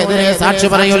പറയൂലേ, എതിരെ സാക്ഷി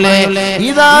പറയൂലേ?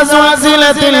 ഇദാ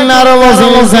സുൽസിലത്തിൽ അർളു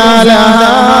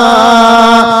സിൽസാലഹാ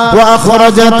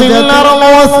വഅഖറജത്തിൽ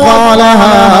അർളു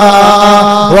അസ്ഖാലഹാ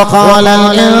വഖാലൽ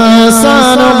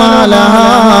ഇൻസാനു മാ ലഹാ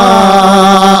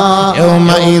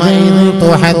യൗമഇദിൻ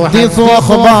തുഹദ്ദിസു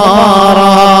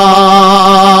അഖ്ബാറാ.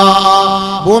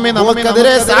 ഭൂമി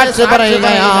നമുക്കെതിരെ സാക്ഷി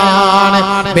പറയുകയാണ്.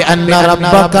 ബിഅന്ന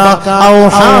റബ്ബക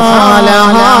ഔഹാ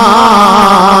ലഹാ,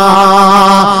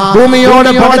 ഭൂമിയോട്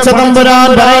പടച്ച തമ്പുരാൻ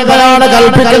പറയുകയാണ്,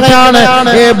 കൽപ്പിക്കുകയാണ്,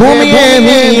 ഏ ഭൂമിയെ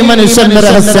നീ മനുഷ്യന്റെ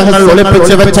രഹസ്യങ്ങൾ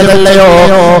ഒളിപ്പിച്ചു വെച്ചതല്ലയോ?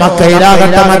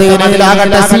 മക്കയിലാകട്ടെ,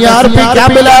 മദീനയിലാകട്ടെ, CRP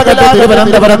ക്യാമ്പിലാകട്ടെ,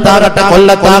 തിരുവനന്തപുരത്താകട്ടെ,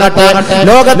 കൊല്ലത്താകട്ടെ,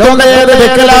 ലോകത്തിന്റെ ഏത്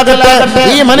ദിക്കിലാകട്ടെ,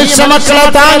 ഈ മനുഷ്യ മക്കളെ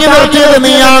താങ്ങി നിർത്തിയത്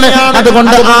നീയാണ്.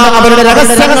 അതുകൊണ്ട് അവരുടെ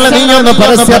രഹസ്യങ്ങൾ നീ ഒന്ന്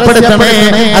പരസ്യപ്പെടുത്തണേ.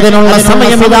 അതിനുള്ള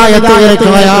സമയം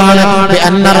ഇതായെത്തിയിരിക്കുകയാണ്.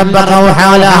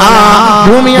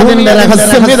 ഭൂമി അതിന്റെ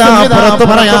രഹസ്യം ഇതാ പുറത്തു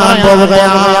പറയാൻ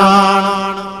പോവുകയാണ്.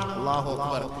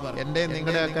 എന്റെ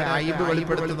നിങ്ങളുടെയൊക്കെ ഐബ്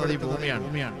വെളിപ്പെടുത്തുന്നത് ഈ ഭൂമിയാണ്.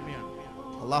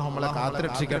 അല്ലാഹു നമ്മളെ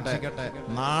കാത്തുരക്ഷിക്കട്ടെ.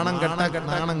 നാണം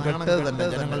കെട്ടത് തന്നെ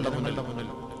ജനങ്ങളുടെ മുന്നിൽ.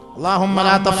 اللهم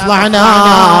لا تفضحنا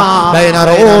بين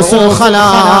رؤوس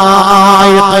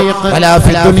الخلائق ولا في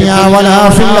الدنيا ولا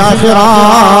في الآخرة.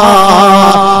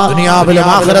 ദുനിയാവിലും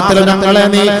ആഖിറത്തിലും ഞങ്ങളെ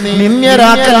നീ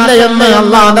നിന്ദ്യരാക്കല്ലേ എന്ന്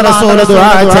അല്ലാഹുവിന്റെ റസൂൽ ദുആ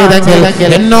ചെയ്തെങ്കിൽ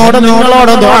എന്നോട്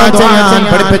നിങ്ങളോട് ദുആ ചെയ്യാൻ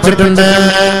പഠിപ്പിച്ചിട്ടുണ്ട്.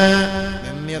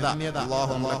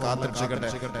 അല്ലാഹു നമ്മളെ കാത്തുരക്ഷിക്കട്ടെ.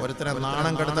 ഒരുത്തരെ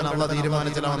നാണം കെടുത്താൻ അല്ലാഹു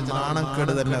തീരുമാനിച്ചാൽ അവൻ നാണം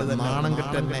കെടു തന്നെ. നാണം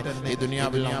കെട്ട് തന്നെ ഈ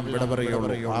ദുനിയാവിൽ നാം വിട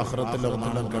പറയുകയുള്ളൂ. ആഖിറത്തിലും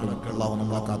നാണം കെടും. അല്ലാഹു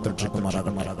നമ്മളെ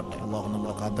കാത്തുരക്ഷിക്കുമാറാകട്ടെ. അല്ലാഹു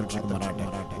നമ്മളെ കാത്തുരക്ഷിക്കുമാറാകട്ടെ.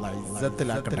 അല്ലാഹു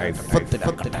ഇസ്സത്തിലാക്കട്ടെ,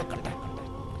 ഇഫ്ഫത്തിലാക്കട്ടെ.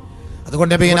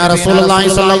 അതുകൊണ്ട് നബിയുനാ റസൂലുള്ളാഹി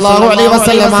സ്വല്ലല്ലാഹു അലൈഹി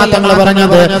വസല്ലം തങ്ങൾ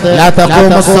പറഞ്ഞത്, ലാ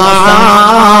തഖൂമു സ്സാഅ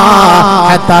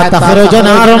ഹത്താ തഖ്റുജ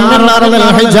നാറുൻ മിൻ അർദിൽ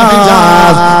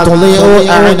ഹിജാസ് തുളിഉ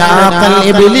അഅനാഖൽ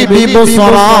ഇബ്ലി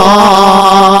ബിബുസ്റാ.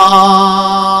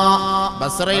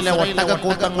 ബസ്രയിലെ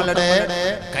ഒട്ടകക്കൂട്ടങ്ങളുടെ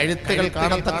കഴുത്തുകൾ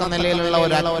കാണത്തക്ക നിലയിലുള്ള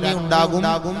ഒരു അഗ്നി ഉണ്ടാകും.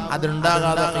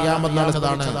 അതുണ്ടാകാതെ ഖിയാമത്ത്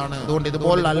നടന്നതാണ്. അതുകൊണ്ട്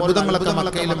ഇതുപോലുള്ള അത്ഭുതങ്ങളൊക്കെ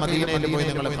മക്കയിലും മദീനയിലും പോയി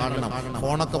നിങ്ങൾ കാണണം.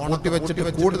 ഫോണൊക്കെ പൂട്ടി വെച്ചിട്ട്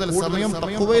കൂടുതൽ സമയം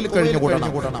തഖ്വയിൽ കഴിഞ്ഞുകൂടണം.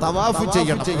 തവാഫ്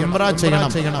ചെയ്യണം, ഉംറ ചെയ്യണം.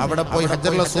 അവിടെ പോയി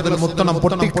ഹജ്ജറുൽ അസ്വദിൽ മുത്തണം,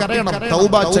 പൊട്ടിക്കരയണം,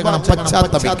 തൗബ ചെയ്യണം,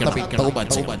 പശ്ചാത്തപിക്കണം. തൗബ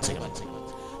ചെയ്യണം.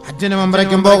 ഹജ്ജിനും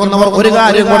ഉംറയ്ക്കും പോകുന്നവർ ഒരു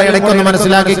കാര്യം കൂടെ ഇടയ്ക്കൊന്ന്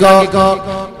മനസ്സിലാക്കിക്കോ.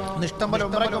 ഇഷ്ടംപോലെ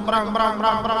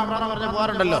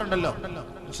പോകാറുണ്ടല്ലോ,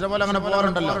 ഇഷ്ടംപോലെ അങ്ങനെ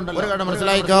പോകാറുണ്ടല്ലോ. ഒരു കാര്യം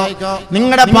മനസ്സിലായിക്കോ,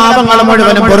 നിങ്ങളുടെ പാപങ്ങൾ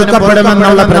മുഴുവനും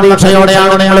പൊറുക്കപ്പെടുമെന്നുള്ള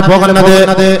പ്രതീക്ഷയോടെയാണ് നിങ്ങൾ പോകുന്നത്.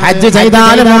 ഹജ്ജ്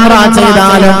ചെയ്താലും ഉംറ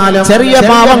ചെയ്താലും ചെറിയ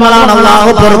പാപങ്ങളാണ്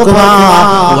അല്ലാഹു പൊറുക്കുക.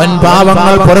 വൻ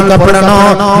പാപങ്ങൾ പൊറുക്കപ്പെടണോ,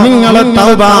 നിങ്ങൾ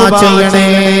തൗബ ചെയ്യണേ.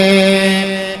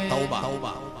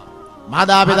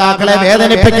 മാതാപിതാക്കളെ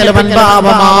വേദനിപ്പിക്കൽ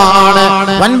വൻപാപമാണ്.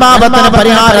 വൻപാപത്തിന്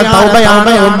പരിഹാരം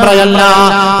തൗബയാണ്, ഉംറയല്ല.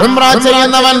 ഉംറ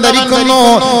ചെയ്യുന്നവൻ ധരിക്കുന്നു,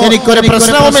 എനിക്കൊരു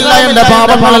പ്രശ്നവുമില്ല, എന്റെ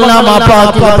പാപങ്ങളെല്ലാം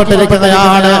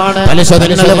മാപ്പാക്കപ്പെട്ടിരിക്കുകയാണ്. പലിശ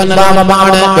തിന്നൽ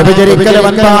വൻപാപമാണ്, വ്യഭിചരിക്കൽ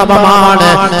വൻപാപമാണ്,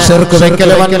 ശിർക്ക്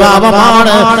വെക്കൽ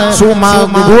വൻപാപമാണ്,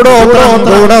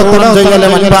 ഗൂഢോത്രം ചെയ്യൽ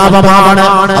വൻപാപമാണ്.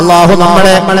 അല്ലാഹു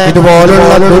നമ്മളെ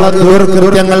ഇതുപോലുള്ള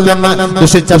ദുർകൃത്യങ്ങളിൽ നിന്ന്,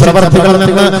 ദുഷിച്ച പ്രവർത്തികളിൽ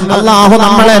നിന്ന് അല്ലാഹു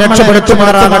നമ്മളെ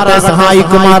രക്ഷപ്പെടുത്തുമാറാകട്ടെ,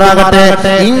 സഹായിക്കുമാറാകട്ടെ.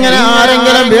 ഇങ്ങനെ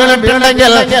ആരെങ്കിലും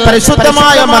വീണിട്ടുണ്ടെങ്കിൽ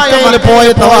പരിശുദ്ധമായ മക്കയിൽ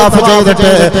പോയി തവാഫ്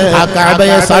ചെയ്തിട്ട് ആ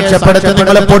കഅബയെ സാക്ഷ്യപ്പെടുത്തി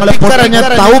നിങ്ങൾ പൊട്ടിക്കരഞ്ഞ്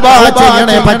തൗബ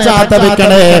ചെയ്യണേ,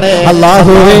 പശ്ചാത്തപിക്കണേ.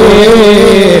 അല്ലാഹുവേ,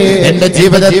 എന്റെ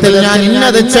ജീവിതത്തിൽ ഞാൻ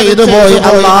ഇന്നത് ചെയ്തു പോയി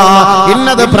അല്ലാ,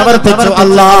 ഇന്നത് പ്രവർത്തിച്ചു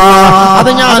അല്ലാ,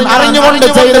 അത് ഞാൻ അറിഞ്ഞുകൊണ്ട്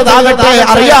ചെയ്തതാകട്ടെ,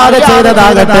 അറിയാതെ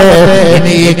ചെയ്തതാകട്ടെ,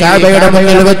 ഇനി ഈ കഅബയുടെ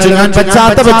മുന്നിൽ വെച്ച് ഞാൻ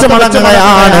പശ്ചാത്തപിച്ച്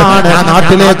മടങ്ങുകയാണ്. ആ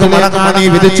നാട്ടിലേക്ക് മടങ്ങാൻ നീ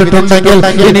വിധിച്ചിട്ടുണ്ടെങ്കിൽ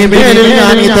ഇനി മേലിൽ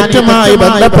ഞാൻ ഈ തെറ്റുമായി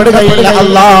ബന്ധപ്പെടുകയില്ല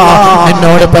അല്ലാ.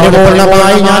 എന്നോട്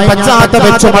പരിപൂർണമായി ഞാൻ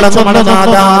പശ്ചാത്തപിച്ചു മടങ്ങുന്നു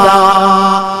നാഥാ.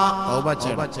 തൗബ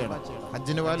ചെയ്യണം.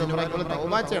 ഹജ്ജിന് പോയാലും ഉംറയ്ക്ക്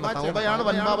തൗബ ചെയ്യണം. തൗബയാണ്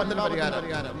വൻപാപത്തിന്റെ പരിഹാരം.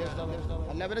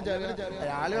 എല്ലാവരും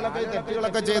ആളുകളൊക്കെ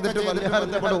തെറ്റുകളൊക്കെ ചെയ്തിട്ട്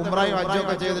പരിഹാരത്തെ ഉംറയും ഹജ്ജും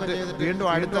ഒക്കെ ചെയ്തിട്ട് വീണ്ടും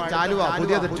അടുത്ത ചാലുവാ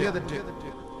പുതിയ തെറ്റ്.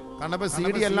 കാരണം ഇപ്പൊ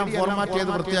CD എല്ലാം ഫോർമാറ്റ്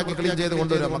ചെയ്ത് വൃത്തിയാക്കി ക്ലീൻ ചെയ്ത്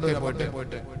കൊണ്ടുവരും.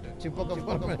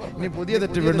 ഇനി പുതിയ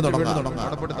തെറ്റ് വീണ്ടും തുടങ്ങാം.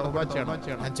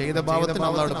 ഞാൻ ചെയ്ത പാപത്തിന്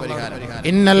അല്ലാഹുവോട് പരിഹാരം.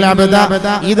 ഇന്നൽ അബ്ദ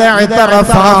ഇദാ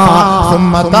ഇതറഫ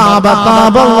സുമ്മ താബ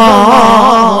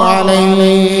താബല്ലാഹു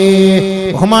അലൈഹി.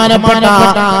 ബഹുമാനപ്പെട്ട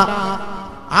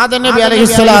ആദം നബി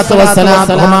അലൈഹിസ്സലാത്തു വസ്സലാം,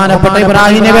 ബഹുമാനപ്പെട്ട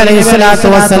ഇബ്രാഹിം നബി അലൈഹിസ്സലാത്തു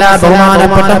വസ്സലാം,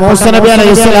 ബഹുമാനപ്പെട്ട മൂസ നബി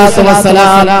അലൈഹിസ്സലാത്തു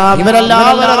വസ്സലാം,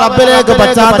 ഇവരെല്ലാവരും റബ്ബിലേക്ക്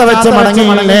പശ്ചാത്തപിച്ച്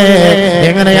മടങ്ങിയില്ലേ?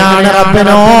 എങ്ങനെയാണ്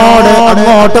റബ്ബിനോട്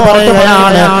അങ്ങോട്ട്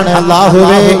പറയുകയാണ്,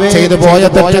 അല്ലാഹുവേ, ചെയ്തു പോയ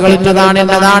തെറ്റുകൾ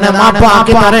എന്നതാണ്,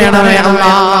 മാപ്പാക്കി പറയണമേ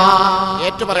അല്ലാ.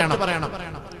 ഏറ്റു പറയണം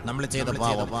നമ്മൾ ചെയ്ത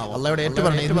പാപം അല്ലാഹുവോട് ഏറ്റു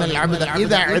പറയണം. ഇന്നൽ അബ്ദ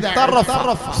ഇദാ ഇതറഫ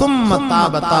സുമ്മ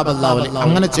താബ താബല്ലാഹു അലൈഹി.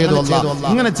 അങ്ങനെ ചെയ്തു അല്ലാഹ്,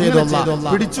 ഇങ്ങനെ ചെയ്തു അല്ലാഹ്,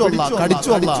 പിടിച്ചു അല്ലാഹ്, കടിച്ചു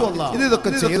അല്ലാഹ്,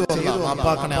 ഇതൊക്കെ ചെയ്തു അല്ലാഹ്,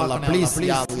 മാപ്പാക്കണേ അല്ലാഹ്, പ്ലീസ്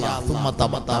യാ അല്ലാഹ്. സുമ്മ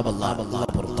താബ താബല്ലാഹു അല്ലാഹ്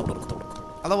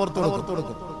പുറത്തു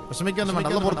കൊടുക്കും. വിഷമിക്കൊന്നും വേണ്ട,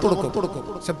 അല്ലാഹ് പുറത്തു കൊടുക്കും.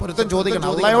 പക്ഷെ പൊരുത്തം ചോദിക്കണം,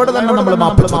 അല്ലാഹുവോട് തന്നെ നമ്മൾ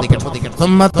മാപ്പ് ചോദിക്കണം.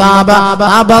 സുമ്മ താബ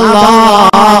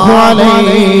താബല്ലാഹു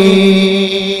അലൈഹി.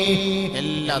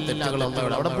 എല്ലാ തെറ്റുകളും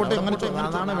അല്ലാഹുവോട് അവിടെ പോയിട്ട് അങ്ങനെ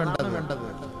അതാണ് വേണ്ടത്.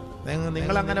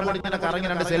 നിങ്ങൾ അങ്ങനെ പോയി ഇങ്ങനെ കറങ്ങി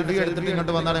 2 സെൽഫി എടുത്തിട്ട്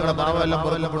ഇങ്ങോട്ട് വന്നാൽ നിങ്ങളുടെ ഭാവമെല്ലാം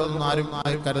പുറത്തുപെടുന്ന ആരും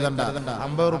കരുതണ്ട.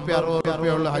 50 റുപ്യ 60 റുപ്യ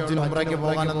ഉള്ള ഹജ്ജിന് ഉംറയ്ക്ക്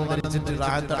പോകാനെന്ന് ധരിച്ചിട്ട്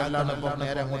റാഹത്തല്ലാണ്ട് ഇപ്പോൾ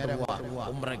നേരെ അങ്ങോട്ട് പോവാ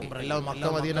ഉംറയ്ക്ക്. എല്ലാം മക്ക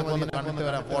മദീനയൊക്കെ ഒന്ന് കണ്ടിട്ട്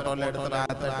വരാം, ഫോട്ടോ എല്ലാം എടുത്ത്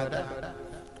റാഹത്തല്ലാണ്ട്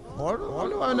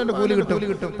അവന്റെ കൂലി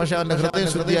കിട്ടും. പക്ഷെ അവന്റെ ഹൃദയം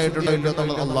ശുദ്ധിയായിട്ടുണ്ടോ ഇല്ലോ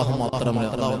എന്നുള്ളത് അള്ളാഹു മാത്രമേ.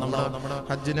 അള്ളാഹു നമ്മുടെ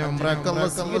ഹജ്ജിനെ ഉംറയൊക്കെ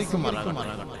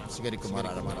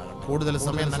സ്വീകരിക്കുമാറാകട്ടെ. കൂടുതൽ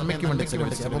സമയം നന്മയ്ക്ക് വേണ്ടി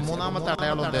ചെലവഴിച്ചു. അപ്പൊ മൂന്നാമത്തെ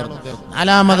അടയാളം എന്തായിരുന്നു?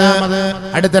 നാലാമത്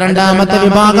അടുത്ത രണ്ടാമത്തെ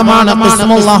വിഭാഗമാണ്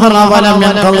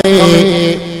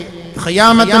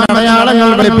ഖിയാമത്തിന്റെ അടയാളങ്ങൾ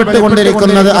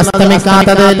വെളിപ്പെട്ടുകൊണ്ടിരിക്കുന്നത്,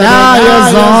 അസ്തമിക്കാത്തത്.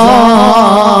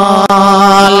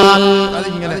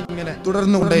 അതിങ്ങനെ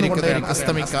തുടർന്നുകൊണ്ടേയിരിക്കുകയാണ്.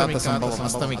 അസ്തമിക്കാത്ത സംഭവം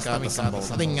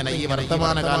അതിങ്ങനെ ഈ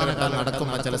വർത്തമാന കാലഘട്ടത്തിൽ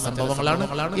നടക്കുന്ന ചില സംഭവങ്ങളാണ്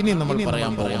ഇനി നമ്മൾ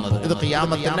പറയാൻ പോകുന്നത്. ഇത്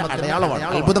ഖിയാമത്തിന്റെ അടയാളമാണ്,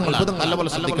 അത്ഭുതങ്ങളാണ്. നല്ലപോലെ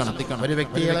ശ്രദ്ധിക്കണം. ഒരു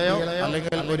വ്യക്തികളെയോ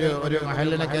അല്ലെങ്കിൽ ഒരു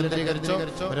മഹലിനെ കേന്ദ്രീകരിച്ചോ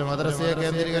ഒരു മദ്രസയെ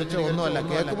കേന്ദ്രീകരിച്ചോ ഒന്നുമല്ല.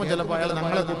 കേൾക്കുമ്പോൾ ചിലപ്പോൾ അയാൾ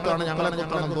ഞങ്ങളെ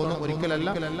കുട്ടാണെന്ന് തോന്നും. ഒരിക്കലല്ല,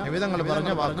 വിവിധങ്ങൾ പറഞ്ഞ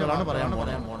വാക്കുകളാണ് പറയാൻ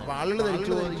പോകുന്നത്. ആളുകൾ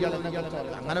ധരിച്ചു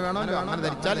അങ്ങനെ വേണോ, അങ്ങനെ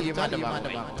ധരിച്ചാൽ ഈ മാറ്റം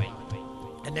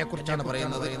എന്നെ കുറിച്ചാണ്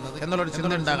പറയുന്നത് എന്നുള്ളൊരു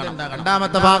ചിന്ത ഉണ്ടാകണം.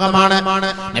 രണ്ടാമത്തെ ഭാഗമാണ്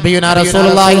നബിയുനാ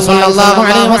റസൂലുള്ളാഹി സ്വല്ലല്ലാഹു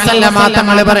അലൈഹി വസല്ലം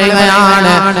തങ്ങൾ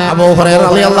പറയുകയാണ്, അബൂ ഹുറൈറ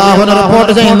റളിയല്ലാഹു അൻഹു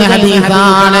റിപ്പോർട്ട് ചെയ്യുന്ന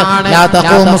ഹദീസാണ്, ലാ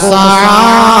തഖൂമുസ്സാഅ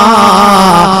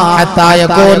ഹത്താ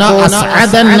യകൂന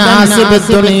അസ്അദൻ നാസി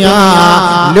ബിദ്ദുനിയാ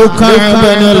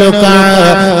ലുകഅബൻ ലുകഅ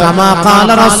കമാ ഖാല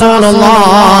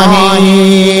റസൂലുള്ളാഹി.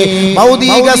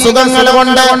 ഭൗതിക സുഖങ്ങൾ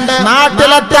കൊണ്ട്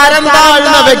നാട്ടിലെ തരം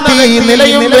താഴ്ന്ന വ്യക്തി,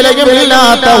 നിലയും വിലയും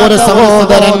ഇല്ലാത്ത ഒരു സഹോദരൻ,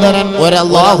 ഒരു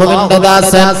അല്ലാഹുവിന്റെ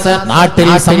ദാസൻ നാട്ടിൽ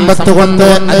സമ്പത്ത് കൊണ്ട്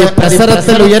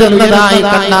പ്രസരത്തിൽ ഉയരുന്നതായി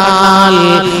കണ്ടാൽ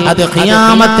അത്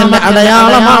ഖിയാമത്തിന്റെ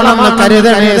അടയാളമാണെന്ന്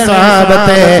കരുതണേ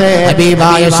സ്വഹാബത്തെ.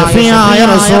 ഹബീബായ ഷഫീആയ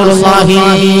റസൂലുള്ളാഹി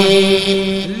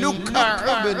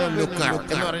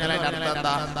എന്ന് പറഞ്ഞാൽ അതിന്റെ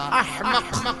അർത്ഥം എന്താ?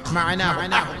 അഹ്മഖ്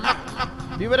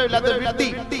വിവരമില്ലാത്ത വ്യക്തി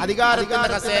അധികാരത്തിന്റെ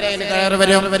കസേരയിൽ കയറി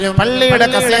വരും, പള്ളിയുടെ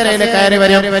കസേരയിൽ കയറി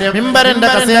വരും, മിമ്പറിന്റെ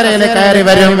കസേരയിൽ കയറി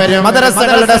വരും,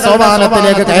 മദ്രസകളുടെ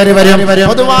സോപാനത്തിലേക്ക് കയറി വരും,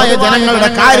 പൊതുവായ ജനങ്ങളുടെ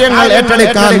കാര്യങ്ങൾ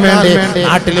ഏറ്റെടുക്കാൻ വേണ്ടി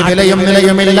നാട്ടിൽ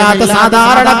നിലയുമില്ലാത്ത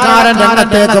സാധാരണക്കാരൻ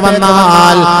രംഗത്തേക്ക്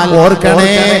വന്നാൽ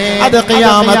ഓർക്കണേ, അത്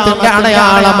ഖിയാമത്തിന്റെ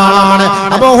അടയാളമാണ്.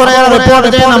 അബൂ ഹുറൈറ റിപ്പോർട്ട്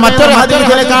ചെയ്യുന്ന മറ്റൊരു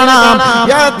ഹദീസിൽ കാണാം,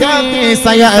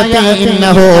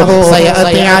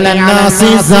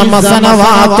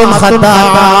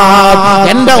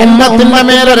 എന്റെ ഉമ്മത്തിന്റെ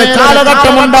മേലൊരു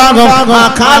കാലഘട്ടം ഉണ്ടാകും. ആ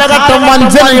കാലഘട്ടം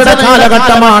വഞ്ചനയുടെ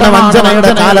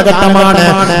കാലഘട്ടമാണ്.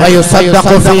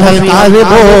 വയുസദ്ദഖു ഫീഹൽ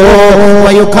കാദിബു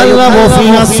വയുകല്ലബു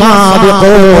ഫീഹൽ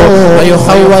സാദിഖു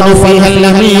വയുഖവ്വനു ഫീഹൽ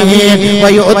അമീൻ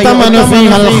വയുഅ്തമനു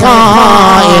ഫീഹൽ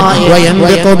ഖായിൻ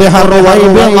വയൻദിഖു ബിഹർ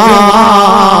വൈബില്ലാ.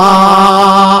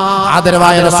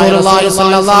 ആദരവായ റസൂലുള്ളാഹി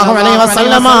സ്വല്ലല്ലാഹു അലൈഹി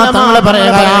വസല്ലമ തങ്ങൾ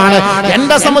പറയുകയാണ്,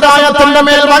 എന്റെ സമുദായത്തിന്റെ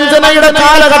മേൽ വഞ്ചനയുടെ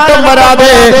കാലഘട്ടം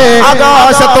വരാതെ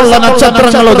ആകാശത്തുള്ള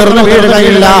നക്ഷത്രങ്ങൾ ഉതിർന്നു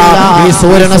വീഴുകയില്ല, ഈ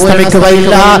സൂര്യൻ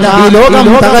അസ്തമിക്കുകയില്ല, ഈ ലോകം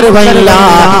തകരുകയില്ല.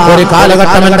 ഒരു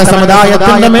കാലഘട്ടം എന്റെ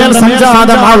സമുദായത്തിന്റെ മേൽ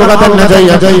സംജാതമാവുക തന്നെ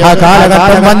ചെയ്യും. ആ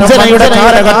കാലഘട്ടം വഞ്ചനയുടെ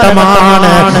കാലഘട്ടമാണ്.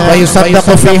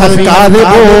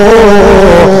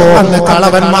 അന്ന്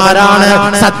കളവന്മാരാണ്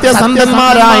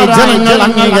സത്യസന്ധന്മാരായി ജനങ്ങൾ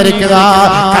അംഗീകരിക്കുക.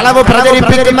 കളവ്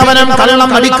പ്രചരിപ്പിക്കുന്നവനും കള്ളം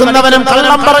അടിക്കുന്നവനും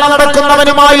കള്ളം പറഞ്ഞു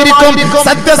നടക്കുന്നവനുമായിരിക്കും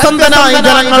സത്യസന്ധനായി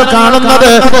ജനങ്ങൾ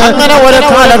കാണുന്നത്. അങ്ങനെ ഒരു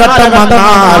കാലഘട്ടം വന്നാൽ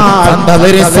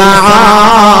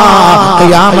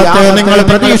ഖിയാമത്തെ നിങ്ങൾ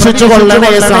പ്രതീക്ഷിച്ചു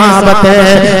കൊള്ളണേ സഹാബത്തെ.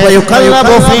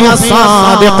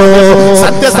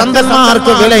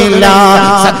 സത്യസന്ധന്മാർക്ക് വിലയില്ല,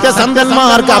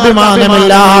 സത്യസന്ധന്മാർക്ക്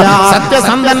അഭിമാനമില്ല.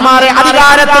 സത്യസന്ധന്മാരെ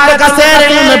അധികാരത്തിന്റെ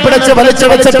കസേരയിൽ നിന്ന് പിടിച്ച് വലിച്ചു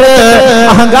വെച്ചിട്ട്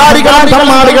അഹങ്കാരികളും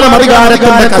തമ്മാടികളും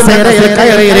അധികാരത്തിന്റെ കസേരയിൽ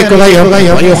കയറിയിരിക്കുകയും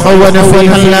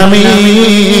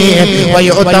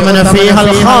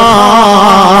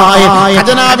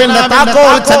ഖജനാവിന്റെ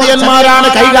താക്കോൽ ചതിയന്മാരാണ്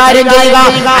കൈകാര്യം ചെയ്യുക.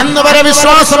 അന്ന് വരെ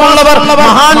വിശ്വാസമുള്ളവർ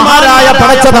മഹാന്മാരായ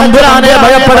പടച്ച തമ്പുരാനെ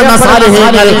ഭയപ്പെടുന്ന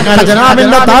സാലിഹീങ്ങൾ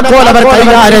ഖജനാവിന്റെ താക്കോൽ അവർ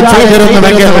കൈകാര്യം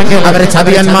ചെയ്തിരുന്നുവെങ്കിൽ അവർ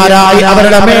ചതിയന്മാരായി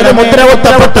അവരുടെ മേലെ മുദ്ര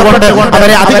കുത്തപ്പെട്ടുകൊണ്ട്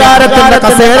അവരെ അധികാരത്തിന്റെ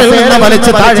കസേരയിൽ നിന്ന്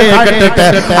വലിച്ച് താഴേക്കിട്ടിട്ട്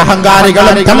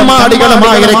അഹങ്കാരികളും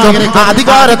തമ്മാടികളുമായിരിക്കും ആ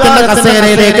അധികാരത്തിന്റെ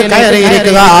കസേരയിലേക്ക്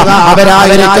കയറിയിരിക്കുക.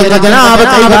 അവരായിരിക്കും ഖജനാവ്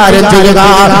കൈകാര്യം ചെയ്യുക.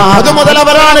 അതുമുതൽ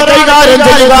അവരാണ് കൈകാര്യം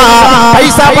ചെയ്യുക.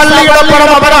 പൈസ പള്ളിയുടെ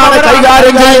പണം അവരാണ്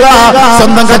കൈകാര്യം ചെയ്യുക.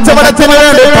 സ്വന്തം കച്ചവടത്തിന്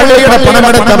വേണ്ടി പള്ളിയുടെ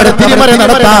പണമെടുത്ത് അവർ തിരിമറി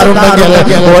നടത്താറുണ്ടെങ്കിൽ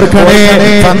ഓർക്കണേ,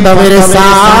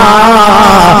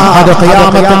 അത്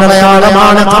ഖിയാമത്തിന്റെ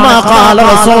അടയാളമാണ്. കമാ ഖാല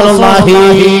റസൂലുള്ളാഹി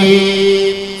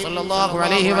സല്ലല്ലാഹു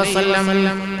അലൈഹി വസല്ലം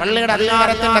പള്ളിയുടെ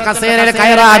അധികാരത്തിന്റെ കസേരയിൽ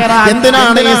കയറാൻ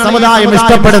എന്തിനാണ് ഈ സമുദായം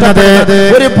ഇഷ്ടപ്പെടുന്നത്?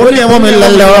 ഒരു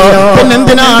പുണ്യവുമില്ലല്ലോ. പിന്നെ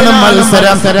എന്തിനാണ്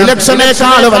മത്സരം?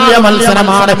 ഇലക്ഷനേക്കാൾ വലിയ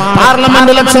മത്സരമാണ്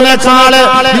പാർലമെന്റ് ഇലക്ഷനേക്കാൾ,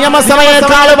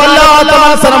 നിയമസഭയേക്കാൾ വല്ലാത്ത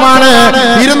മത്സരമാണ്.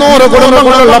 200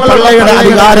 കുടുംബങ്ങളുള്ള പള്ളിയുടെ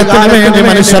അധികാരത്തിന് വേണ്ടി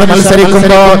മനുഷ്യർ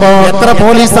മത്സരിക്കുമ്പോ എത്ര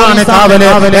പോലീസാണ്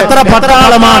കാവല്, എത്ര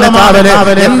പട്ടാളമാണ് കാവല്?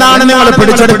 എന്താണ് നിങ്ങൾ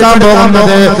പിടിച്ചെടുക്കാൻ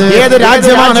പോകുന്നത്? ഏത്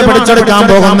രാജ്യമാണ് പിടിച്ചെടുക്കാൻ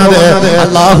പോകുന്നത്?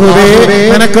 അല്ലാഹുവേ,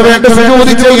 നിനക്ക് വേണ്ടി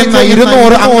സുജൂദ് ചെയ്യുന്ന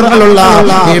 200 അംഗങ്ങളുള്ള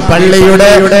ഈ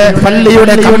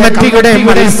പള്ളിയുടെ കമ്മിറ്റിയുടെ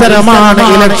മത്സരമാണ്,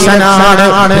 ഇലക്ഷനാണ്.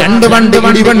 2 വണ്ടി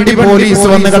ഇടിവണ്ടി പോലീസ്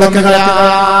വന്ന് കിടക്കുക.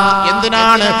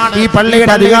 എന്തിനാണ് ഈ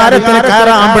പള്ളിയുടെ അധികാരത്തിൽ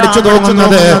കയറാൻ പിടിച്ചു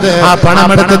തോന്നുന്നത്? ആ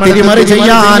പണമെടുത്ത് തിരിമറി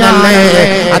ചെയ്യാനല്ലേ?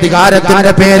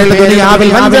 അധികാരത്തിന്റെ പേരിൽ ദുനിയാവിൽ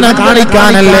വഞ്ചന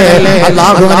കാണിക്കാനല്ലേ?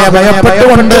 അല്ലാഹുവിനെ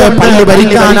ഭയപ്പെട്ടുകൊണ്ട് പള്ളി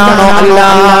ഭരിക്കാനാണോ? അല്ല.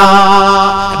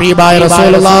 ഹബീബായ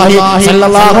റസൂലുള്ളാഹി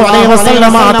സ്വല്ലല്ലാഹു അലൈഹി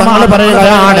വസല്ലമ തങ്ങൾ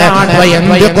പറയുകയാണ്,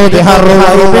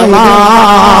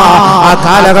 ആ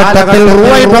കാലഘട്ടത്തിൽ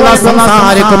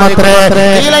സംസാരിക്കുമത്രേ.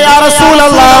 യാ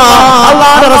റസൂലല്ലാഹ്,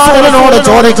 അല്ലാഹുവിന്റെ റസൂലിനോട്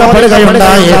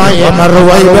ചോദിക്കപ്പെടുകയുണ്ടായി,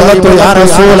 യാ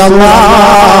റസൂലല്ലാഹ്,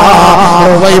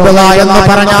 റുവൈബിള എന്ന്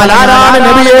പറഞ്ഞാൽ ആരാണ്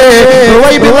നബിയേ?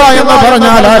 റുവൈബിള എന്ന്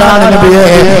പറഞ്ഞാൽ ആരാണ് നബിയേ?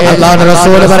 അല്ലാഹുവിന്റെ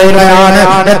റസൂൽ പറയുകയാണ്,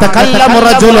 യതകല്ലമു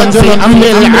റജുലുൻ ഫി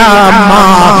അംരിൽ ആമ്മ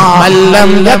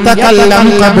മല്ലം യതകല്ലം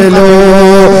ഖബ്ലു.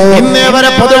 ഇന്നേവരെ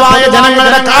പൊതുവായ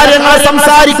ജനങ്ങളുടെ കാര്യങ്ങൾ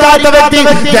സംസാരിക്കാത്ത വ്യക്തി,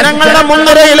 ജനങ്ങളുടെ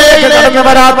മുൻനിരയിലേക്ക് കടന്നു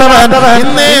വരാത്തവൻ,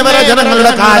 ഇന്നേവരെ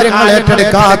ജനങ്ങളുടെ കാര്യങ്ങൾ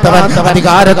ഏറ്റെടുക്കാത്തവൻ,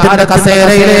 അധികാരത്തിന്റെ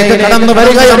കസേരയിലേക്ക് കടന്നു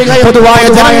വരികയും പൊതുവായ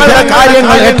ജനങ്ങളുടെ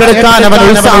കാര്യങ്ങൾ ഏറ്റെടുക്കാൻ അവൻ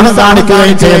ഉത്സാഹം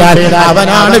കാണിക്കുകയും ചെയ്താൽ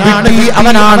അവനാണ് വിഡ്ഢി,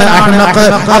 അവനാണ് അഹ്മഖ്,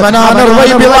 അവനാണ്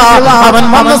റുവൈബിള. അവൻ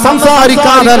വന്ന്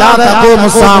സംസാരിക്കാതെ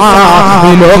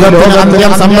ഈ ലോകത്തിന്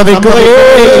അന്ത്യം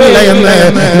സംഭവിക്കുകയില്ല എന്ന്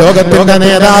ലോകത്തിന്റെ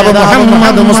നേതാവ്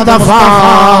മുഹമ്മദ് മുസ്തഫ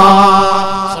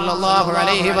സല്ലല്ലാഹു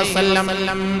അലൈഹി വസല്ലം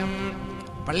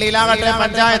പള്ളിയിലാകട്ടെ,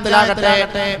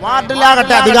 പഞ്ചായത്തിലാകട്ടെ,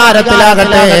 വാർഡിലാകട്ടെ,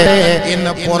 അധികാരത്തിലാകട്ടെ,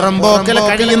 ഇന്ന് പുറമ്പോക്കിൽ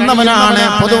കഴിയുന്നവനാണ്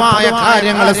പൊതുവായ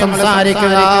കാര്യങ്ങൾ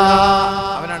സംസാരിക്കുക.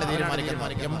 അവനാണ് തീരുമാനിക്കുന്നത്.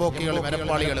 എംബോക്കികൾ,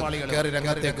 വരപ്പാളികൾ കയറി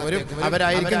രംഗത്തേക്ക് വരും.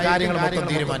 അവരായിരിക്കും കാര്യങ്ങൾ മൊത്തം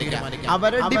തീരുമാനിക്കുക.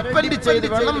 അവരെ ഡിപ്പെൻഡ് ചെയ്ത്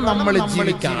വേണം നമ്മൾ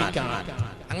ജീവിക്കാൻ.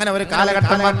 അങ്ങനെ ഒരു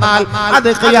കാലഘട്ടം വന്നാൽ അത്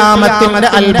ഖിയാമത്തിന്റെ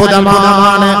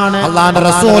അത്ഭുതമാണ്. അല്ലാഹുവിന്റെ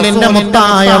റസൂലിന്റെ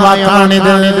മുത്തായ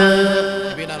വാക്കാണിത്.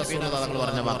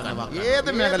 ഏത്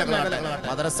മേഖലകളാകട്ടെ,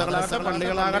 മദ്രസകളാകട്ടെ,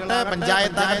 പള്ളികളാകട്ടെ,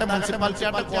 പഞ്ചായത്താകട്ടെ, മുനിസിപ്പാലിറ്റി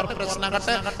ആകട്ടെ, കോർപ്പറേഷൻ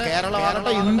ആകട്ടെ,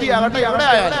 കേരളമാകട്ടെ, ഇന്ത്യ ആകട്ടെ, എവിടെ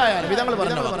ആയാലും നബിതങ്ങൾ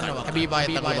പറഞ്ഞ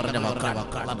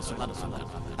വാക്കാണ്.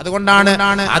 അതുകൊണ്ടാണ്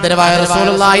ആദരവായ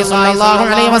റസൂലുള്ളാഹി സ്വല്ലല്ലാഹു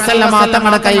അലൈഹി വസല്ലം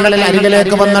തങ്ങളുടെ കൈകളിൽ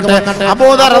അരികിലേക്ക് വന്നിട്ട്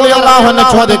അബൂദർ റളിയല്ലാഹു അൻഹു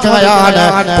ചോദിക്കുകയാണ്,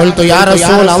 ഖുൽതു യാ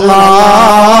റസൂലല്ലാഹ്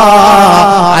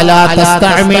അലാ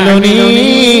തസ്തഅമിലുനി,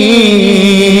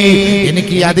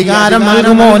 എനിക്ക് ഈ അധികാരം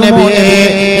നൽകുമോ നബിയേ?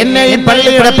 എന്നെ ഈ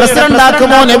പള്ളിയുടെ പ്രസിഡന്റ്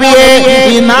ആക്കുമോ നബിയേ?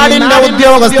 ഈ നാടിന്റെ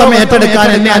ഉദ്യോഗസ്ഥം ഏറ്റെടുക്കാൻ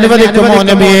എന്നെ അനുവദിക്കുമോ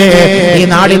നബിയേ? ഈ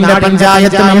നാടിന്റെ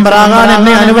പഞ്ചായത്ത് മെമ്പറാകാൻ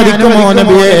എന്നെ അനുവദിക്കുമോ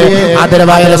നബിയേ?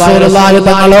 ആദരവായ റസൂലുള്ളാഹി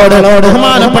തങ്ങളോട്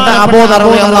ബഹുമാനപ്പെട്ട അബൂദർ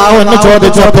റളിയല്ലാഹു അൻഹു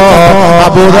ചോദിച്ചപ്പോ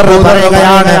അബൂദർ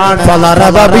പറയുകയാണ്,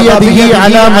 ഫളറബ ബിയദിഹി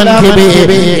അലാ മൻകിബി,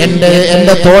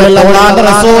 എന്റെ തോളിൽ അല്ലാഹുവിന്റെ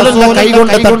റസൂലിന്റെ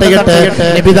കൈകൊണ്ട് തട്ടിയിട്ട്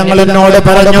നബി തങ്ങൾ എന്നോട്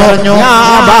പറഞ്ഞു, യാ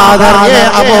അബൂദർ,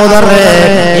 അബൂദർ,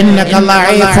 ഇന്നക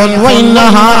ലഈഫുൻ വ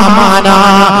ഇന്നഹാ അമാന,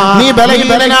 നീ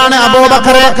ബലഹീനനാണ്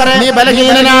അബൂബക്കറേ, നീ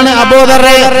ബലഹീനനാണ്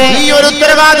അബൂദറേ. ഈ ഒരു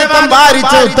ഉത്തരവാദിത്തം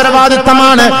ഭാരിച്ച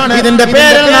ഉത്തരവാദിത്തമാണ്. ഇതിന്റെ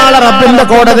പേരിൽ നാളെ റബ്ബിന്റെ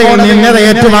കോടതിയിൽ നിന്നെ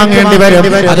ഏറ്റുവാങ്ങേണ്ടി വരും.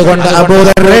 അതുകൊണ്ട്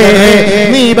അബൂദറേ,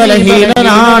 നീ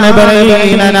ബലഹീനനാണ്,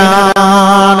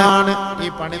 ബലഹീനനാണ്. ഈ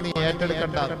പണി നീ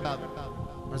ഏറ്റെടുക്കണ്ട.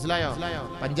 മനസ്സിലായോ?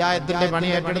 പഞ്ചായത്തിന്റെ പണി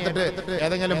ഏറ്റെടുത്തിട്ട്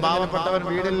ഏതെങ്കിലും പാവപ്പെട്ടവൻ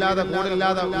വീടില്ലാതെ,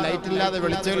 കൂടില്ലാതെ, ലൈറ്റ് ഇല്ലാതെ,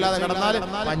 വെളിച്ചമില്ലാതെ കിടന്നാൽ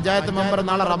പഞ്ചായത്ത് മെമ്പർ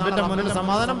നാളെ റബ്ബിന്റെ മുന്നിൽ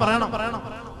സമാധാനം പറയണം.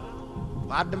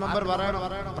 വാർഡ് മെമ്പർ പറയണം,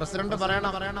 പ്രസിഡന്റ്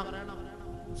പറയണം,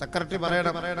 സെക്രട്ടറി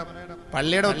പറയണം.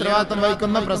 പള്ളിയുടെ ഉത്തരവാദിത്വം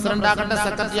വഹിക്കുന്ന പ്രസിഡന്റ് ആകട്ടെ,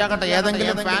 സെക്രട്ടറി ആകട്ടെ,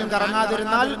 ഏതെങ്കിലും ഫാൻ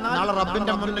കറങ്ങാതിരുന്നാൽ നാളെ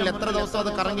റബ്ബിന്റെ മുന്നിൽ എത്ര ദിവസം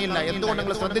അത് കറങ്ങിയില്ല, എന്തുകൊണ്ട്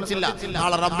നിങ്ങൾ ശ്രദ്ധിച്ചില്ല,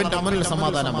 നാളെ റബ്ബിന്റെ മുന്നിൽ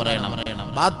സമാധാനം പറയണം.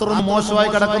 ബാത്റൂം മോശമായി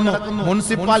കിടക്കുന്നു,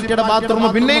 മുനിസിപ്പാലിറ്റിയുടെ ബാത്റൂം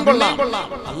പിന്നെയും കൊള്ളാം.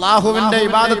 അള്ളാഹുവിന്റെ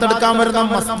ഇബാദത്ത് എടുക്കാൻ വരുന്ന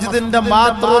മസ്ജിദിന്റെ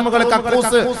ബാത്റൂമുകൾ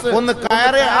കക്കൂസ് ഒന്ന്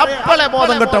കയറി അപ്പളെ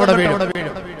ബോധം കിട്ടും, അവിടെ വീഴും.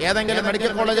 ഏതെങ്കിലും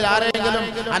മെഡിക്കൽ കോളേജിൽ ആരെങ്കിലും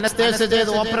അനസ്തേഷ്യ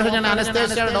ചെയ്ത് ഓപ്പറേഷൻ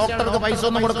അനസ്തേഷ്യ ഡോക്ടർക്ക് പൈസ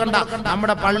ഒന്നും കൊടുക്കണ്ട,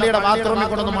 നമ്മുടെ പള്ളിയുടെ ബാത്റൂമിൽ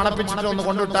കൊണ്ടൊന്ന് മണപ്പിച്ചിട്ട് ഒന്ന്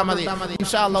കൊണ്ടുവിട്ടാൽ മതി.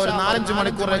 ഇൻഷാ അല്ലാഹ് ഒരു 4-5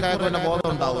 മണിക്കൂറൊക്കെ ആയപ്പോൾ പിന്നെ ബോധം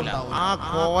ഉണ്ടാവില്ല. ആ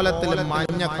കോലത്തിൽ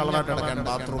മഞ്ഞ കളറായിട്ട് കിടക്കാൻ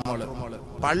ബാത്റൂമുകൾ.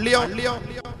 പള്ളിയോ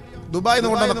ദുബായിൽ നിന്ന്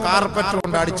കൊണ്ടുവന്ന കാർപ്പറ്റ്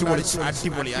കൊണ്ട് അടിച്ചു പൊളിച്ച്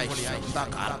അടിപൊളിയായി. എന്താ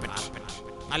കാർപ്പറ്റ്?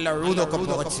 നല്ല ഉഴുതൊക്കെ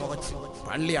പുകച്ച്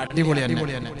പള്ളി അടിപൊളി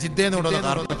തന്നെ. ജിദ്ദേന്നോട്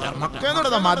മക്കേന്നോട്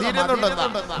മദീനയോട്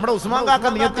നമ്മുടെ ഉസ്മാൻ കാക്ക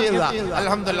നിയത്ത് ചെയ്തതാ.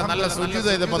 അൽഹംദുലില്ലാഹ് നല്ല സുജൂദ്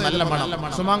ചെയ്തപ്പോ നല്ല മണം.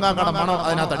 ഉസ്മാൻ കാക്കയുടെ മണം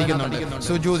അതിനകത്ത് അടിക്കുന്നുണ്ട്.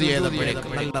 സുജൂദ് ചെയ്തപ്പോഴേക്ക്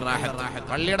നല്ല റാഹത്ത്.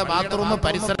 പള്ളിയുടെ ബാത്റൂം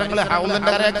പരിസരങ്ങള്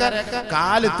ഹൗലിന്റെ കരയൊക്കെ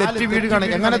കാല് തെറ്റി വീഴുകയാണ്.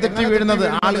 എങ്ങനെ തെറ്റി വീഴുന്നത്?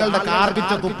 ആളുകളുടെ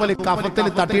കാർക്കിച്ച തുപ്പല് കഫത്തിൽ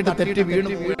തട്ടിയിട്ട് തെറ്റി വീണു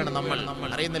പോവുകയാണ്. നമ്മൾ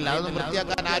അറിയുന്നില്ല. അതൊന്നും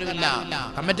വൃത്തിയാക്കാൻ ആരുമില്ല,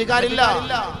 കമ്മിറ്റിക്കാരില്ല.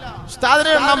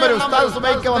 ഉസ്താദിനെ എണ്ണാൻ വരും. ഉസ്താദ്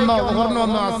സുബൈക്ക് വന്നോ, മുഹറിന്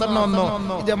വന്നോ, അസറിന് വന്നോ,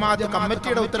 ജമാഅത്ത്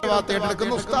കമ്മിറ്റിയുടെ ഉത്തരവാദിത്തം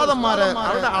ഏറ്റെടുക്കുന്നു. ഉസ്താദന്മാര്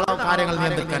അവരുടെ കാര്യങ്ങൾ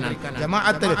നിയന്ത്രിക്കാനാണ്.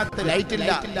 ജമാഅത്തിൽ ലൈറ്റ് ഇല്ല,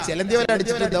 ചെലന്തി വരെ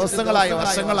അടിച്ചിട്ട് ദിവസങ്ങളായി,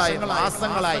 വർഷങ്ങളായി,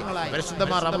 മാസങ്ങളായി.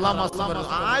 പരിശുദ്ധമായ റമളാൻ മാസം വരുന്നു.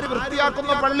 ആര്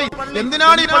വൃത്തിയാക്കുന്ന പള്ളി?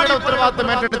 എന്തിനാണ് ഈ പള്ളിയുടെ ഉത്തരവാദിത്തം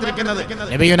ഏറ്റെടുത്തിരിക്കുന്നത്?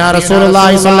 നബിയുനാ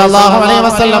റസൂലുള്ളാഹി സ്വല്ലല്ലാഹു അലൈഹി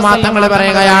വസല്ലം തങ്ങൾ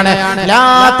പറയുകയാണ്, ലാ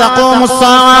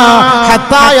തഖൂമുസ്സാഅ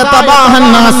ഹത്താ യതബാഹൻ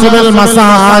നാസു ബിൽ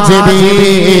മസാജിദി.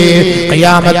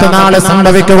 ഖിയാമത്ത് നാൾ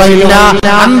സംഭവിക്കുകയില്ല,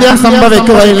 അന്ത്യം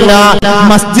സംഭവിക്കുകയില്ല.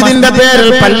 മസ്ജിദിന്റെ പേരിൽ,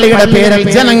 പള്ളിയുടെ പേരിൽ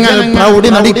ജനങ്ങൾ പ്രൗഢി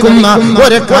നടിക്കുന്ന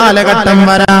ഒരു കാലഘട്ടം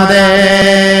വരാതെ.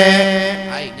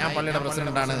 ഞാൻ പള്ളിയുടെ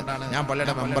പ്രസിഡന്റാണ്, ഞാൻ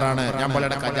പള്ളിയുടെ മെമ്പറാണ്, ഞാൻ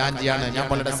പള്ളിയുടെ ഖജാൻജിയാണ്, ഞാൻ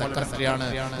പള്ളിയുടെ സെക്രട്ടറിയാണ്.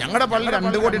 ഞങ്ങളുടെ പള്ളി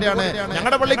 2 കോടിയുടെയാണ്.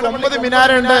 ഞങ്ങളുടെ പള്ളിക്ക് 9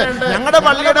 മിനാരുണ്ട്. ഞങ്ങളുടെ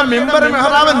പള്ളിയുടെ മെമ്പർ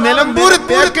മെഹ്റാബ് നിലമ്പൂർ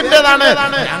തേക്കിന്റേതാണ്.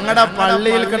 ഞങ്ങളുടെ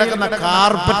പള്ളിയിൽ കിടക്കുന്ന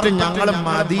കാർപ്പറ്റ് ഞങ്ങൾ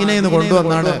മദീനയിൽ നിന്ന്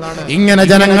കൊണ്ടുവന്നാണ്. ഇങ്ങനെ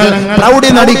ജനങ്ങൾ പ്രൗഢി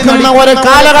നടിക്കുന്ന ഒരു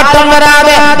കാലഘട്ടം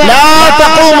വരാതെ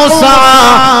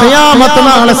ഖിയാമത്ത്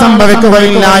നാൾ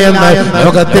സംഭവിക്കുകയില്ല എന്ന്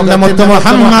ലോകത്തിന്റെ മുത്ത്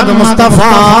മുഹമ്മദ് മുസ്തഫ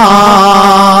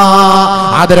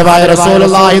ആദരവായ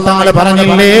റസൂലുള്ളാഹി തങ്ങൾ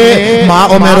പറഞ്ഞില്ലേ, മാ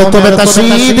ഉമിർതു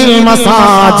ബിതശീദിൽ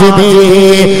മസാജിദി.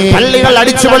 പള്ളികൾ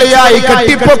അടിച്ചുപൊളിയായി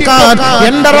കെട്ടിപ്പൊക്കാൻ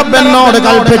എന്റെ റബ്ബ് എന്നോട്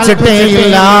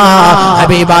കൽപ്പിച്ചിട്ടേയില്ല.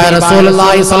 ഹബീബായ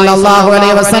റസൂലുള്ളാഹി സ്വല്ലല്ലാഹു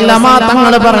അലൈഹി വസല്ലമ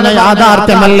തങ്ങൾ പറഞ്ഞ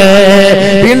യാഥാർത്ഥ്യമല്ലേ?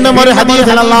 വീണ്ടും ഒരു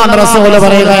ഹദീസിൽ അല്ലാഹു റസൂൽ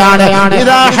പറയുകയാണ്,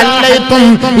 ഇദാ ഹല്ലൈതും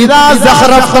ഇദാ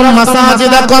സഖറഫ്തും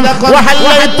മസാജിദകും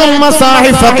വഹല്ലൈതും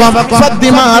മസാഹിഫകും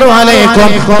ഫദ്ദിമാറു അലൈക്കും.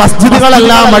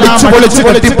 മസ്ജിദുകളെല്ലാം അടിച്ചുപൊളിച്ച്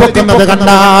കെട്ടിപ്പൊക്കുന്നത്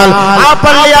കണ്ടാൽ, ആ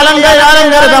പള്ളി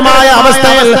അലങ്കാരികമായ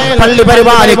അവസ്ഥയിൽ പള്ളി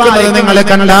പരിപാലിക്കുന്നത് നിങ്ങൾ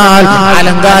കണ്ടാൽ,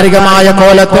 അലങ്കാരികമായ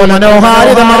കോലത്തിൽ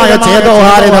മനോഹാരിതമായ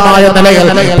ചേതോഹാരിതമായ നിലയിൽ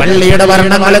പള്ളിയുടെ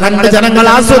വർണ്ണങ്ങൾ കണ്ട് ജനങ്ങൾ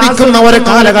ആസ്വദിക്കുന്ന ഒരു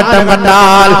കാലഘട്ടം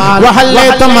കണ്ടാൽ,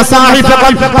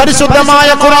 പരിശുദ്ധമായ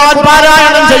ഖുർആൻ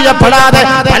പാരായണം ചെയ്യപ്പെടാതെ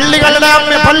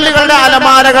പള്ളികളുടെ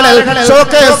അലമാരകളിൽ,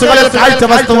 ഷോക്കേസുകളിൽ കാഴ്ച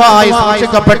വസ്തുവായി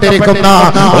സൂക്ഷിക്കപ്പെട്ടിരിക്കുന്ന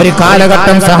ഒരു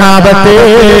കാലഘട്ടം സഹാബത്തെ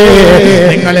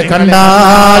നിങ്ങൾ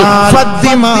കണ്ടാൽ,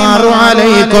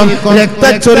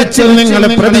 രക്തച്ചൊരിച്ചിൽ നിങ്ങൾ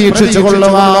പ്രതീക്ഷിച്ചു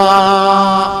കൊള്ളുക.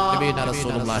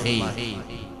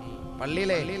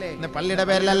 പള്ളിയുടെ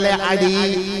പേരിലല്ലേ അടി?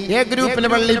 എ ഗ്രൂപ്പിന്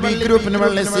പള്ളി, ബി ഗ്രൂപ്പിന്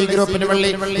പള്ളി, സി ഗ്രൂപ്പിന് പള്ളി,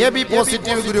 എ ബി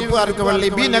പോസിറ്റീവ് ഗ്രൂപ്പുകാർക്ക് പള്ളി,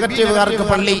 ബി നെഗറ്റീവുകാർക്ക്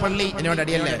പള്ളി. ഇതിനോട്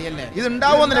അടിയല്ലേ? ഇത്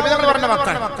ഉണ്ടാവുമെന്ന് നബി തങ്ങൾ പറഞ്ഞ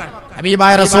വാക്കാണ്.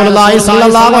 ഹബീബായ റസൂലുള്ളാഹി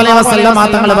സ്വല്ലല്ലാഹു അലൈഹി വസല്ലം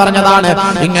തങ്ങൾ പറഞ്ഞതാണ്,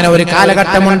 ഇങ്ങനെ ഒരു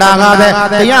കാലഘട്ടം ഉണ്ടാകാതെ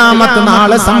ഖിയാമത്ത് നാൾ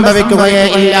സംഭവിക്കുകയേ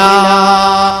ഇല്ല.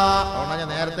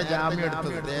 നേരത്തെ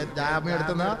ജാമ്യം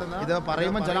എടുത്തുന്ന ഇത്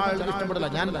പറയുമ്പോൾ ചില ആളുകൾക്ക് ഇഷ്ടപ്പെടില്ല.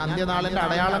 ഞാൻ അന്ത്യനാളിന്റെ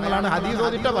അടയാളങ്ങളാണ് ഹദീസ്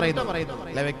ഓതിട്ട് പറയുന്നത്,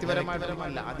 അല്ല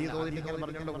വ്യക്തിപരമായിട്ടൊന്നുമല്ല. ഹദീസ് ഓതിട്ട് ഇങ്ങനെ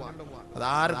പറഞ്ഞുകൊണ്ട് പോകാം. അത്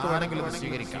ആർക്ക് വേണമെങ്കിലും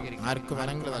സ്വീകരിക്കാം, ആർക്ക്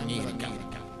വേണമെങ്കിലും അംഗീകരിക്കാം.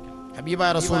 ഹബീബായ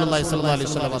റസൂലുള്ളാഹി സ്വല്ലല്ലാഹു അലൈഹി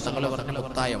വസല്ലം തങ്ങൾ പറഞ്ഞ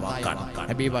മുത്തായ വാക്കാണ്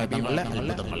ഹബീബായ തങ്ങളുടെ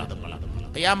അത്ഭുതങ്ങളാണ്.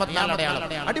 ഖിയാമത്ത് നാൾ അടയാളം.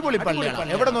 അടിപൊളി പള്ളിയാണ്.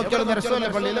 എവിടെ നോക്കിയാലും രസമല്ലേ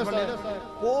പള്ളിയിൽ?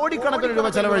 കോടിക്കണക്കിന് രൂപ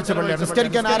ചെലവഴിച്ച പള്ളിയാണ്.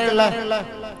 നിസ്കരിക്കാൻ ആരെയുള്ള?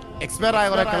 എക്സ്പയർ ആയ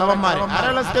കുറെ കിളവന്മാർ.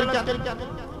 ആരെയുള്ള നിസ്കരിക്കാൻ?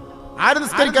 ആര്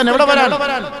നിസ്കരിക്കാൻ? എവിടെ വരാൻ?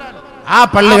 ആ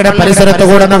പള്ളിയുടെ പരിസരത്ത്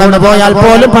കൂടെ നടന്നു പോയാൽ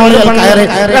പോലും പള്ളിയിൽ കയറി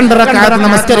 2 റക്അത്ത്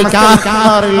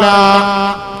നമസ്കരിക്കാറില്ല.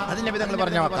 അതിന്റെ വിധങ്ങൾ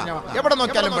പറഞ്ഞ വാക്കാ. എവിടെ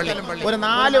നോക്കിയാലും പള്ളി. ഒരു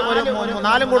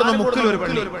 4 കൂടുന്ന മുക്കിൽ ഒരു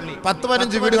പള്ളി,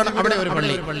 10-15 വീടുകൾ, അവിടെ ഒരു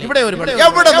പള്ളി, ഇവിടെ ഒരു പള്ളി.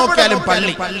 എവിടെ നോക്കിയാലും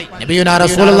പള്ളി. നബിയുനാ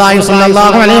റസൂലുള്ളാഹി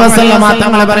സ്വല്ലല്ലാഹു അലൈഹി വസല്ലം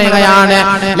തങ്ങൾ പറയുകയാണ്,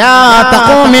 ലാ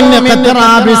തഖൂമിൻ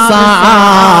ഖത്റാബിസ്സാഅ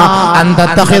അൻ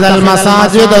തത്തഖിദൽ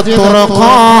മസാജിദ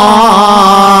തുറഖാ.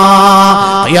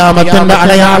 ഖിയാമത്തിന്റെ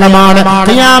അടയാളമാണ്,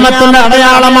 ഖിയാമത്തിന്റെ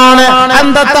അടയാളമാണ് അൻ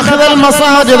തത്തഖിദൽ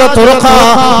മസാജിദ തുറഖാ.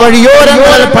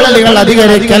 വഴിയോരങ്ങളിൽ പള്ളികൾ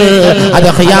അധികരിക്കൽ, അത്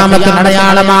ഖിയാമത്തിന്റെ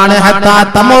അടയാളമാണ്. ഹത്താ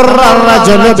തമുറ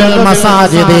റജുലു ബിൽ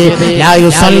മസാജിദി ലാ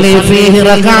യുസല്ലി ഫീഹി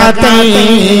റകഅതൈൻ.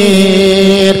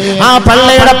 ആ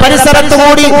പള്ളിയുടെ പരിസരത്ത്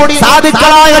കൂടി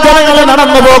സാധിക്കായ ജനങ്ങൾ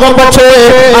നടന്നു പോകും, പക്ഷേ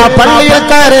ആ പള്ളിയിൽ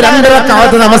കയറി 2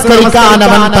 റക്അത്ത് നമസ്കരിക്കാൻ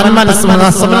അവൻ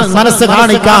മനസ്സ്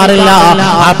കാണിക്കാറില്ല.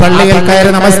 ആ പള്ളിയിൽ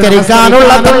കയറി നമസ്കരിക്കാനുള്ള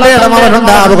തള്ളയിടം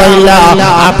അവനുണ്ടാവുകയില്ല.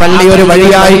 ആ പള്ളി ഒരു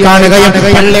വഴിയായി കാണുകയും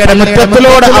പള്ളിയുടെ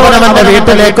മുറ്റത്തിലൂടെ അവനവന്റെ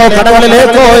വീട്ടിലേക്കോ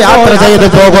കടകളിലേക്കോ യാത്ര ചെയ്തു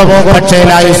പോകും. പക്ഷേ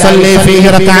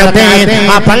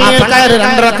ആ പള്ളിയിൽ കയറി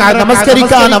 2 റക്അത്ത്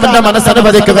നമസ്കരിക്കാൻ അവന്റെ മനസ്സ്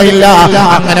അനുവദിക്കുകയില്ല.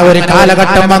 അങ്ങനെ ഒരു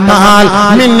കാലഘട്ടം വന്നാൽ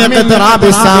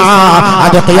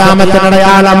അത് ഖിയാമത്തിന്റെ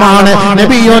അടയാളമാണ്.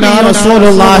 നബിയുനാ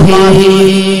റസൂലുള്ളാഹി.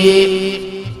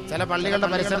 ചില ചില പള്ളികളുടെ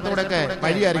പരിസരത്തൂടെയൊക്കെ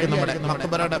വഴിയായിരിക്കും നമ്മുടെ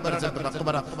മക്ബറയുടെ പരിസരത്ത്,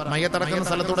 മക്ബറ മയ്യത്തടക്കുന്ന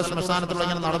സ്ഥലത്തൂടെ ശ്മശാനത്തിലൂടെ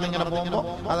ഇങ്ങനെ നടന്നിങ്ങനെ പോകുമ്പോൾ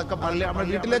അതൊക്കെ പള്ളി നമ്മുടെ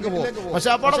വീട്ടിലേക്ക് പോകും. പക്ഷെ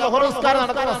അപ്പോൾ ദുഹർ നിസ്കാരം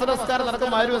നടക്കും, അസ്ർ നിസ്കാരം നടക്കും,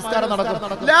 മഗ്‌രിബ് നിസ്കാരം നടക്കും.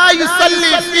 ലാ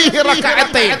യുസല്ലി ഫീഹി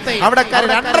റകഅത്തൈൻ. അവിടെ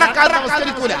 2 റക്അത്ത്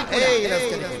നമസ്കരിക്കൂല.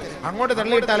 അങ്ങോട്ട്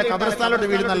തള്ളിയിട്ടാൽ ഖബർസ്ഥാനിലോട്ട്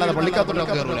വീഴുന്നല്ലാതെ പള്ളിക്കകത്തോട്ട്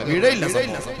കയറൂല, വീഴയില്ല.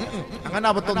 അങ്ങനെ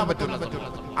അബദ്ധമൊന്നും പറ്റില്ല.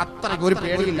 അത്രയ്ക്ക് ഒരു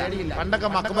പേടിയില്ല. പണ്ടൊക്കെ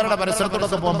മക്ബറയുടെ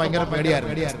പരിസരത്തോടൊക്കെ പോകാൻ ഭയങ്കര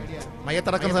പേടിയായിരുന്നു,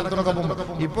 മയ്യത്തടക്കുന്ന സ്ഥലത്തോടൊക്കെ പോകുമ്പോൾ.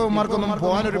 ഇപ്പൊ ഉമ്മാർക്കൊന്നും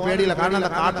പോകാനൊരു പേടിയില്ല. കാരണം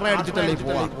എന്താ, കാട്ടറ അടിച്ചിട്ടല്ലേ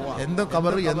പോവാ. എന്ത്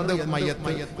ഖബർ, എന്ത്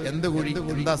മയ്യത്ത്, എന്ത് കുഴി,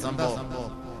 എന്താ സംഭവം.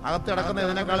 അകത്ത് കിടക്കുന്ന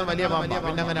ഇതിനേക്കാളും വലിയ പാമ്പ.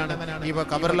 പിന്നെ അങ്ങനെയാണ് ഈ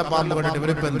ഖബറിലെ പാമ്പ് കണ്ടിട്ട്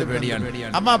ഇവരിപ്പോ എന്ത് പേടിയാണ്.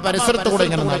 അമ്മ പരിസരത്ത് കൂടെ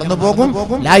ഇങ്ങനെ നടന്നു പോകും.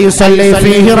 ലാ യുസല്ലി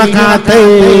ഫീഹി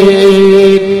റകഅത്തൈൻ.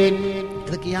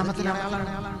 ഇത് ഖിയാമത്തിലെ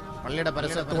ആളാണ്. പള്ളിയുടെ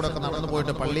പരിസരത്തൂടെ ഒക്കെ നടന്നു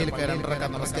പോയിട്ട് പള്ളിയിൽ 2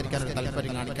 റക്അത്ത് നമസ്കരിക്കാൻ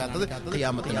താല്പര്യം കാണിക്കാത്തത്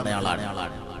ഖിയാമത്തിന്റെ ആളാണ്.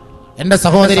 എന്റെ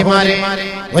സഹോദരിമാരെ,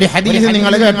 ഒരു ഹദീസ്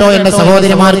നിങ്ങൾ കേട്ടോ എന്റെ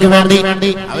സഹോദരിമാർക്ക് വേണ്ടി.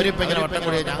 അവരിപ്പോ ഇങ്ങനെ വട്ടം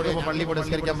കൂടി ഞങ്ങൾക്ക് പള്ളി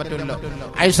നമസ്കരിക്കാൻ പറ്റില്ലല്ലോ.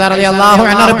 ആയിഷ റളിയല്ലാഹു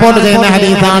അൻഹ റിപ്പോർട്ട് ചെയ്യുന്ന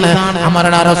ഹദീസാണ്.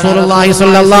 അമറന റസൂലുള്ളാഹി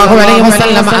സ്വല്ലല്ലാഹു അലൈഹി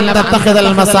വസല്ലം അൻ തത്തഖിദൽ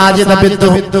മസാജിദ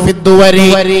ഫിദ്ദുവരി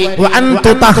വ അൻ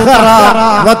തുതഖറ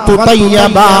വ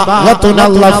തുതയ്യബ വ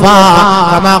തുനല്ലഫ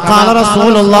കമാ ഖാല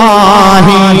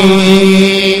റസൂലുള്ളാഹി.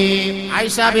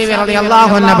 ആയിഷ ബീവി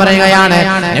റളിയല്ലാഹു അൻഹ പറയുകയാണ്,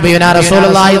 നബിയുനാ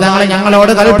റസൂലുള്ളാഹി തങ്ങൾ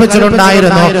ഞങ്ങളോട്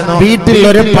കൽപ്പിച്ചിട്ടുണ്ടായിരുന്നു വീട്ടിൽ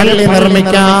ഒരു പള്ളി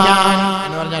നിർമ്മിക്കാൻ.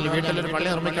 വീട്ടിലൊരു പള്ളി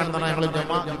നിർമ്മിക്കാന്ന് പറഞ്ഞാൽ ഞങ്ങൾ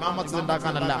ജമാഅത്ത്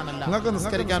ഉണ്ടാക്കാനല്ല, നിങ്ങൾക്ക്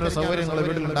നിസ്കരിക്കാൻ ഒരു സൗകര്യം നിങ്ങൾ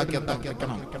വീട്ടിൽ ഉണ്ടാക്കി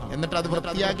എത്തിക്കണം, എന്നിട്ട് അത്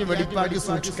വൃത്തിയാക്കി വെടിപ്പാക്കി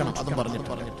സൂക്ഷിക്കണം. അതും പറഞ്ഞിട്ട്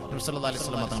നബി സല്ലല്ലാഹു അലൈഹി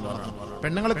വസല്ലം തങ്ങൾ പറഞ്ഞു,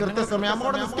 പെണ്ണുങ്ങൾ കൃത്യസമയം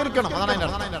അവിടെ നിസ്കരിക്കണം. അതാണ് അതിന്റെ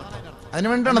അർത്ഥം.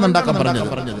 അതിനുവേണ്ടിയാണ് ഉണ്ടാക്കാൻ പറഞ്ഞത്.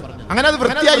 അങ്ങനെ അത്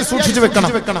വൃത്തിയായി സൂക്ഷിച്ചു വെക്കണം,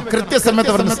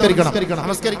 കൃത്യസമയത്ത് അവർ നിസ്കരിക്കണം.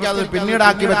 നമസ്കരിക്കാതെ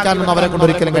പിന്നീടാക്കി വെക്കാനൊന്നും അവരെ കൊണ്ട്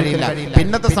ഒരിക്കലും കഴിയില്ല.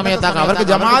 പിന്നത്തെ സമയത്താക്കാം. അവർക്ക്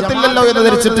ജമാഅത്തില്ലല്ലോ എന്ന്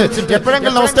ധരിച്ചിട്ട്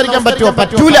എപ്പോഴെങ്കിലും നമസ്കരിക്കാൻ പറ്റുമോ?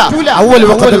 പറ്റൂല. അവ്വൽ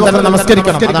വഖത്തിൽ തന്നെ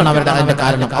നമസ്കരിക്കണം. അതാണ് അവരുടെ അതിന്റെ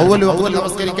കാരണം. അവ്വൽ വഖത്തിൽ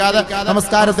നമസ്കരിക്കാതെ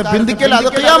നമസ്കാരത്തെ പിന്തിക്കൽ അത്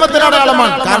ഖിയാമത്തിന്റെ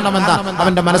അടയാളമാണ്. കാരണം എന്താ?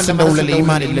 അവന്റെ മനസ്സിന്റെ ഉള്ളിൽ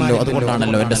ഈമാൻ ഇല്ലല്ലോ.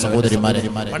 അതുകൊണ്ടാണല്ലോ എന്റെ സഹോദരിമാരെ.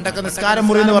 പണ്ടൊക്കെ നിസ്കാരം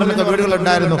മുറി എന്ന് പറഞ്ഞ വീടുകൾ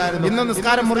ഉണ്ടായിരുന്നു. ഇന്ന്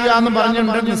നിസ്കാരം മുറിയാന്ന്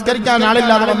പറഞ്ഞിട്ടുണ്ട്. നിസ്കരിക്കാൻ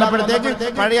ആളില്ലാതെ വന്നപ്പോഴത്തേക്ക്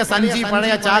പഴയ സഞ്ചി,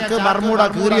 പഴയ ചാക്ക്, ബർമൂട,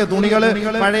 കീറിയ തുണികള്,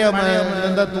 പഴയ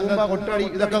എന്താ തൂമ്പ, കൊട്ടടി,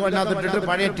 ഇതൊക്കെ കൊണ്ടാത്തിട്ടിട്ട്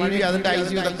പഴയ TV, അതിന്റെ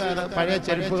IC, ഇതൊക്കെ പഴയ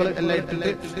ചെരുപ്പുകൾ എല്ലാം ഇട്ടിട്ട്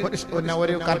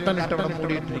ഒരു കർട്ടൻ ഇട്ട് അവിടെ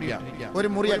മൂടിയിട്ടിരിക്കുക. ഒരു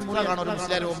മുറി എക്സ്ട്രാ കാണും ഒരു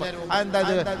നിസ്കാര റൂം. അതെന്താ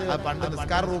ഇത്? പണ്ട്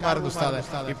നിസ്കാര റൂമായിരുന്നു ഉസ്താദ്.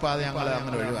 ഇപ്പൊ അത് ഞങ്ങൾ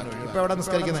അങ്ങനെ ഒഴിവാക്കി. ഇപ്പൊ എവിടെ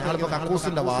നിസ്കരിക്കുന്നത്? ഞങ്ങളിപ്പോ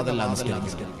കക്കൂസിന്റെ വാതിലാണ്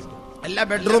നിസ്കരിക്കുന്നത്. എല്ലാ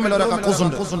ബെഡ്റൂമിലും ഓരോ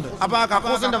കക്കൂസുണ്ട്. അപ്പൊ ആ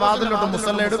കക്കൂസിന്റെ വാതിലോട്ട്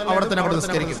മുസല്ലയിടും, അവിടെ തന്നെ അവിടെ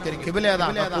നിസ്കരിക്കും. ഖിബില ഏതാ?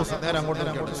 കക്കൂസ്. നേരെ അങ്ങോട്ട്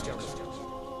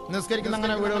നിസ്കരിക്കുന്ന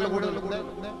അങ്ങനെ വീടുകളിൽ കൂടുതൽ.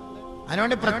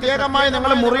 അതിനുവേണ്ടി പ്രത്യേകമായി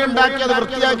നിങ്ങൾ മുറി ഉണ്ടാക്കി അത്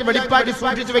വൃത്തിയാക്കി വെടിപ്പാക്കി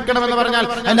സൂക്ഷിച്ചു വെക്കണമെന്ന് പറഞ്ഞാൽ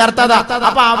അതിന്റെ അർത്ഥം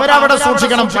അപ്പൊ അവരവിടെ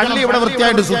സൂക്ഷിക്കണം, പള്ളി ഇവിടെ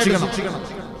വൃത്തിയായിട്ട് സൂക്ഷിക്കണം.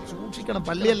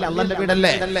 പള്ളിയല്ല, അള്ളാന്റെ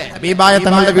വീടല്ലേ, ഹബീബായ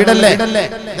തങ്ങളുടെ വീടല്ലേ.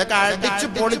 ഇതൊക്കെ അടിച്ചു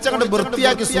പൊളിച്ചങ്ങോട്ട്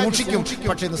വൃത്തിയാക്കി സൂക്ഷിക്കും.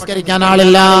 പക്ഷെ നിസ്കരിക്കാൻ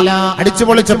ആളില്ല. അടിച്ചു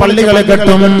പൊളിച്ച പള്ളികളെ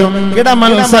കെട്ടും,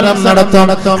 ഇടമത്സരം നടത്തും.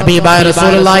 ഹബീബായ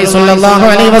റസൂലുള്ളാഹി സ്വല്ലല്ലാഹു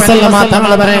അലൈഹി വസല്ലം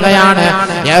തങ്ങൾ പറയുകയാണ്,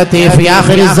 യഅതി ഫി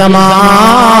ആഖിരി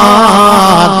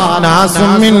സമാൻ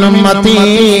നാസും മിൻ ഉമ്മത്തി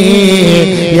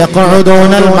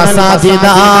യഖഉദൂനൽ മസാജിദ.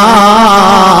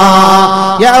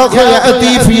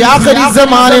 യഅതി ഫി ആഖിരി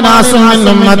സമാൻ നാസും മിൻ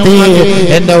ഉമ്മത്തി,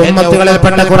 എന്റെ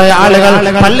ഉമ്മത്തികളിൽപ്പെട്ട കുറെ ആളുകൾ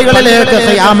പള്ളികളിലേക്ക്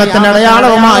ഖിയാമത്തിന്റെ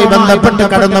അടയാളവുമായി ബന്ധപ്പെട്ട്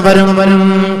കടന്നു വരും.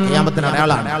 ഖിയാമത്തിന്റെ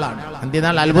അടയാളമാണ്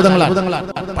എന്തിനാൽ? അത്ഭുതങ്ങളാണ്.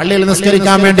 പള്ളിയിൽ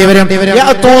നിസ്കരിക്കാൻ വേണ്ടി വരും.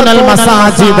 യഅതൂനൽ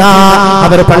മസാജിദ,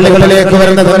 അവർ പള്ളികളിലേക്ക്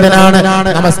വരുന്നത് എന്തിനാണ്?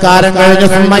 നമസ്കാരം കഴിഞ്ഞ്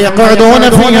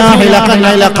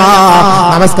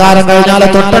നമസ്കാരം കഴിഞ്ഞാൽ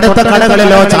തൊട്ടടുത്ത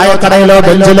കടകളിലോ ചായക്കടയിലോ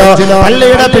ബെഞ്ചിലോ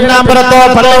പള്ളിയുടെ പിന്നാമ്പുറത്തോ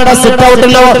പള്ളിയുടെ സിറ്റ്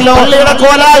ഔട്ടിലോ പള്ളിയുടെ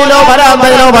കോലായിലോ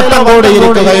വരാന്തയിലോ വട്ടം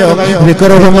കൂടിയിരിക്കുകയോ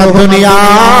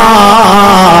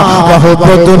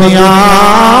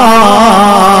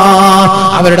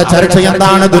അവരുടെ ചർച്ച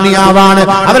എന്താണ്? ദുനിയാവാണ്.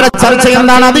 അവരുടെ ചർച്ച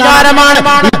എന്താണ്? അധികാരമാണ്.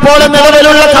 ഇപ്പോൾ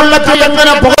നിലവിലുള്ള കള്ളത്തിൽ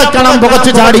എങ്ങനെ പുകയ്ക്കണം,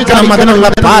 പുകച്ചു ചാടിക്കണം, അതിനുള്ള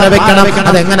പാര വെക്കണം,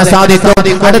 അതെങ്ങനെ സാധിക്കും?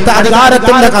 അടുത്ത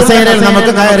അധികാരത്തിന്റെ കസേരയിൽ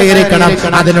നമുക്ക് കയറിയിരിക്കണം,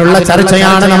 അതിനുള്ള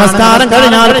ചർച്ചയാണ്. നമസ്കാരം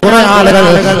കഴിഞ്ഞാൽ കുറെ ആളുകൾ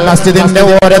മസ്ജിദിന്റെ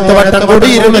ഓരത്ത് വട്ടം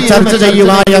കൂടിയിരുന്ന് ചർച്ച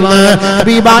ചെയ്യുക എന്ന്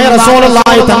ഹബീബായ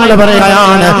റസൂലുള്ളാഹി തങ്ങൾ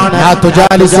പറയുകയാണ്. ലാ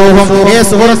തുജാലിസൂഹും, ഏ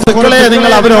സുഹൃത്തുക്കളെ,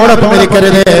 നിങ്ങൾ അവരോടൊപ്പം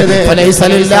ഇരിക്കരുത്. ഫലൈസ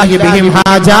ലില്ലാഹി ബിഹിം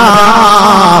ഹാജാ,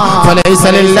 ഫലൈസ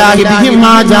ലില്ലാഹി ബിഹിം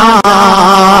ഹാജാ.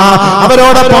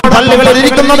 അവരോടൊപ്പം പള്ളികളിൽ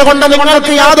ഇരിക്കുന്നത് കൊണ്ട്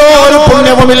നിങ്ങൾക്ക് യാതൊരു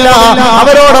പുണ്യവുമില്ല.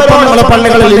 അവരോടൊപ്പം നിങ്ങൾ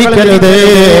പള്ളികളിൽ ഇരിക്കരുത്.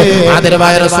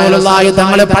 ആദരവായ റസൂലുള്ളാഹി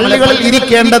തങ്ങൾ പള്ളികളിൽ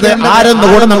ഇരിക്കേണ്ടത് ആരെന്ന്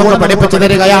കൂടെ നമുക്ക് പഠിപ്പിച്ചു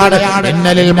തരികയാണ്.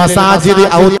 ഇന്നലിൽ മസാജിദി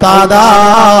ഔതാദാ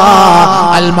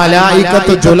അൽ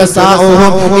മലായികത്തു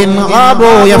ജുലസാഉഹും ഇൻ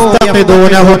ഗാബു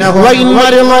യഫ്തഖിദൂനഹു വ ഇൻ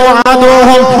മരിളു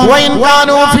ആദൂഹും വ ഇൻ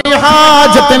കാനൂ ഫീ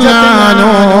ഹാജത്തിൻ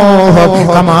ആനൂഹും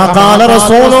കമാ ഖാല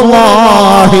റസൂലുള്ളാഹി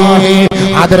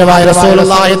ആദരവായ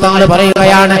റസൂലുള്ളാഹി തങ്ങൾ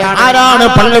പറയുകയാണ്, ആരാണ്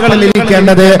പള്ളികളിൽ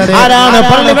ഇരിക്കേണ്ടത്, ആരാണ്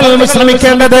പള്ളികളിൽ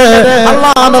വിശ്രമിക്കേണ്ടത്?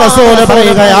 അല്ലാഹുവിന്റെ റസൂൽ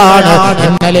പറയുകയാണ്,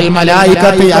 ഇന്നലിൽ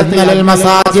മലായികത്തി അന്നലിൽ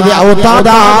മസാജിദി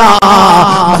ഔതാദാ.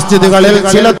 മസ്ജിദുകളിൽ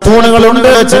ചില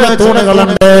തൂണുകളുണ്ട്, ചില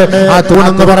തൂണുകളുണ്ട്. ആ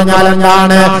തൂണെന്ന് പറഞ്ഞാൽ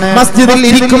എന്താണ്? മസ്ജിദിൽ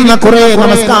ഇരിക്കുന്ന കുറെ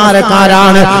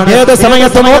നമസ്കാരക്കാരാണ്. ഏത്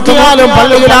സമയത്ത് നോക്കിയാലും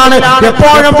പള്ളിയിലാണ്,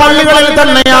 എപ്പോഴും പള്ളികളിൽ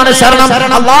തന്നെയാണ് ശരണം.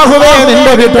 അല്ലാഹുവേ,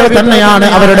 നിന്റെ വീട്ടിൽ തന്നെയാണ്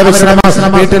അവരുടെ വിശ്രമം.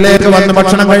 വീട്ടിലേക്ക് വന്ന്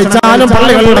ഭക്ഷണം കഴിച്ചാലും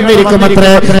പള്ളികളിൽ വന്നിരിക്കും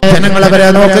അത്രേ. ജനങ്ങൾ അവരെ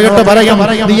നോക്കിയിട്ട് പറയും,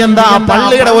 നീ എന്താ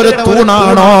പള്ളിയുടെ ഒരു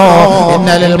തൂണാണോ?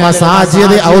 ഇന്നലിൽ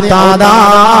മസാജിദി ഔതാദാ.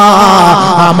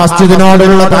 ആ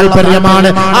മസ്ജിദിനോടുള്ള താല്പര്യമാണ്,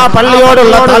 ആ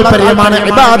പള്ളിയോടുള്ള താല്പര്യമാണ്,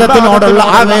 ഇബാദത്തിനോടുള്ള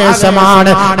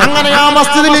ആവേശമാണ്. അങ്ങനെ ആ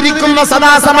മസ്ജിദിൽ ഇരിക്കുന്ന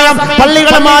സദാസമയം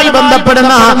പള്ളികളുമായി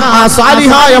ബന്ധപ്പെടുന്ന ആ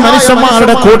സാലിഹായ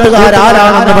മനുഷ്യന്മാരുടെ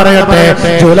കൂട്ടുകാരാരാണെന്ന് പറയട്ടെ.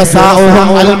 ജുലസാഉഹും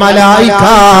അൽ മലായിക.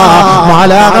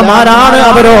 മാലാഖമാരാണ്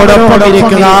അവരോടൊപ്പം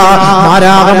ഇരിക്കുക,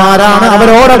 മാലാഖമാരാണ്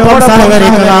അവരോടൊപ്പം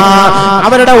സഹകരിക്കുക.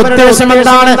 അവരുടെ ഉദ്ദേശം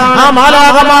എന്താണ്? ആ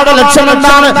മാലാഖമാരുടെ ലക്ഷ്യം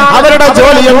എന്താണ്? അവരുടെ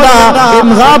ജോലി എന്താ?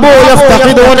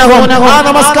 ആ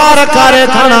നമസ്കാരക്കാരെ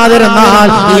കാണാതിരുന്നാൽ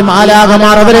ഈ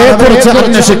മാലാഖമാർ അവരെ കുറിച്ച്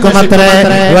അന്വേഷിക്കുമത്രേ.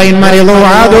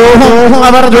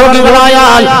 അവർ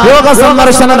രോഗികളായാൽ രോഗ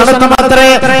സന്ദർശനം നടത്തുമത്രേ.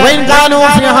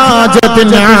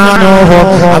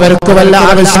 അവർക്ക് വല്ല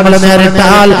ആവശ്യങ്ങൾ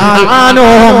നേരിട്ടാൽ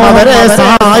അവരെ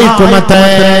സഹായിക്കുമത്രേ.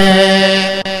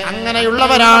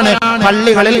 അങ്ങനെയുള്ളവരാണ്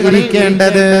പള്ളികളിൽ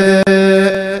ഇരിക്കേണ്ടത്.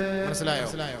 മനസ്സിലായോ?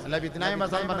 അല്ല, വിദ്നായ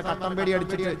മസാല പറഞ്ഞ കട്ടമ്പേടി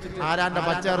അടിച്ചിട്ട് ആരാന്റെ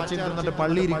പച്ചയിറച്ചി തിന്നിട്ട്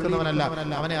പള്ളി ഇരിക്കുന്നവനല്ല,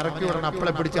 അവനെ ഇറക്കി വിടണം.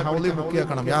 അപ്പളെ പിടിച്ച് ഹൗലി മുക്കി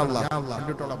വെക്കണം. യാ അല്ലാഹ്,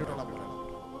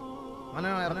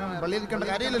 പള്ളിയിരിക്കേണ്ട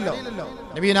കാര്യമില്ലല്ലോ.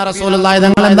 നബിയുനാ റസൂലുള്ളാഹി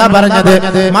തങ്ങൾ എന്താ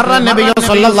പറഞ്ഞത്? മർറ നബിയു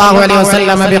സ്വല്ലല്ലാഹു അലൈഹി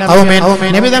വസല്ലം ബിഖൗമിൻ.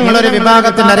 നബി തങ്ങൾ ഒരു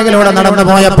വിഭാഗത്തിന്റെ അരികിലൂടെ നടന്നു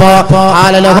പോയപ്പോൾ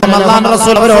ഖാല ലഹും, അല്ലാഹുവിന്റെ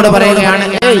റസൂൽ അവരോട് പറയുകയാണ്,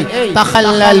 ഏയ്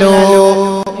തഖല്ലലൂ,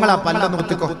 നിങ്ങളെ പല്ല്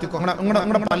നിർത്തിക്കോ,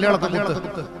 നിങ്ങളുടെ പല്ലുകളൊക്കെ കുത്ത്.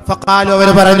 ഫഖാലു, അവർ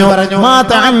പറഞ്ഞു, മാ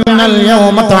തഅന്നൽ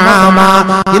യൗമ തആമാ.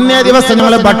 ഇന്നേ ദിവസം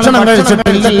ഞങ്ങൾ ഭക്ഷണം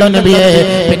കഴിച്ചിട്ടില്ലല്ലോ നബിയേ,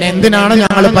 പിന്നെ എന്തിനാണ്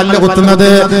ഞങ്ങൾ പല്ല് കുത്തുന്നത്?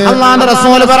 അല്ലാഹുവിന്റെ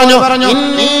റസൂൽ പറഞ്ഞു,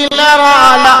 ഇന്നി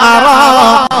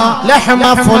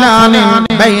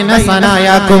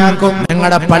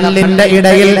നിങ്ങളുടെ പല്ലിന്റെ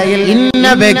ഇടയിൽ ഇന്ന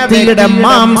വ്യക്തിയുടെ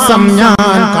മാംസം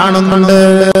ഞാൻ കാണുന്നുണ്ട്.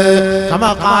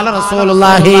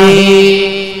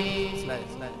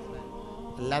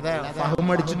 അല്ലാതെ ഫഹം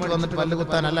അടിച്ചിട്ട് വന്നിട്ട് പല്ല്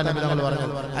കുത്താനല്ല നബി തങ്ങൾ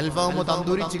പറഞ്ഞത്. അൽഫഹമു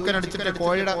തന്തൂരി ചിക്കൻ അടിച്ചിട്ട്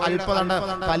കോഴിയുടെ അല്പതണ്ട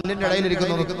പല്ലിന്റെ ഇടയിൽ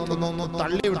ഇരിക്കുന്നു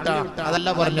തള്ളി വിട്ട അതല്ല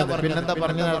പറഞ്ഞത്. പിന്നെന്താ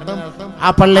പറഞ്ഞത്? ആ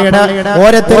പള്ളിയുടെ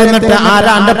ഓരത്തിരുന്നിട്ട്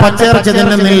ആരാന്റെ പച്ചയിറച്ചി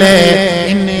തിന്നുന്നില്ലേ?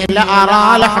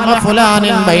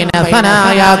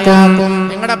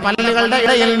 നിങ്ങളുടെ പല്ലുകളുടെ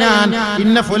ഇടയിൽ ഞാൻ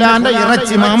ഇന്ന ഫുലാന്റെ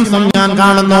ഇറച്ചി മാംസം ഞാൻ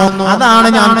കാണുന്നു. അതാണ്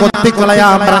ഞാൻ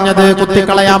കുത്തിക്കളയാൻ പറഞ്ഞത്,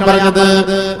 കുത്തിക്കളയാൻ പറഞ്ഞത്.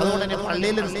 അതുകൊണ്ട്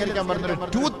പള്ളിയിൽ നിസ്കരിക്കാൻ പറഞ്ഞൊരു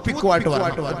ടൂത്ത് പിക്കുമായിട്ട്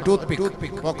പറഞ്ഞു. ടൂത്ത്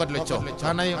പിക്ക് പോക്കറ്റിൽ വെച്ചോ.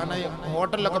 കാരണം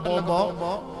ഹോട്ടലിലൊക്കെ പോകുമ്പോ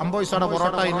 50 പൈസയുടെ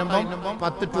പൊറോട്ട ഇന്നുമ്പോ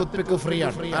 10 ടൂത്ത് പിക്ക് ഫ്രീ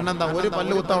ആണ്. കാരണം എന്താ, ഒരു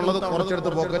പല്ല് കുത്താനുള്ളത്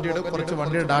കുറച്ചെടുത്ത് പോക്കറ്റ് ഇടും, കുറച്ച്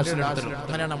വണ്ടിയുടെ ഡാഷിൽ എടുത്തിടും.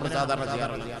 അങ്ങനെയാണ് നമ്മൾ സാധാരണ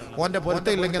ചെയ്യാറുള്ളത്. ഓന്റെ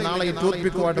പൊരുത്തയില്ലെങ്കിൽ നാളെ ഈ ടൂത്ത്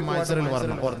പിക്കുമായിട്ട് മത്സരിൽ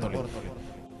പറഞ്ഞു ഓർത്തുള്ളൂ.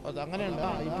 അങ്ങനെയുണ്ട്.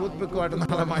 ഈ ടൂത്ത് പിക്കുമായിട്ട്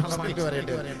നാളെ മത്സരിക്ക്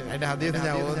വരേണ്ടി വരും. അതിന്റെ ഹദീസ്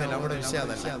ഞാൻ ഓതുന്നില്ല, നമ്മുടെ വിഷയം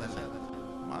അതല്ല.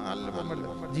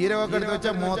 ജീരകമൊക്കെ എടുത്ത്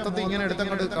വെച്ചാൽ മൊത്തത്തിൽ ഇങ്ങനെ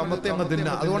എടുത്തങ്ങോട്ട് കമ്പത്തി അങ്ങ്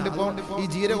തിന്നാ. അതുകൊണ്ട് ഇപ്പൊ ഈ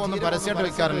ജീരകം ഒന്നും പരസ്യമായിട്ട്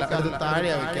വെക്കാറില്ല, അത്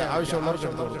താഴെ വെക്കുക. ആവശ്യമുള്ളവർക്ക്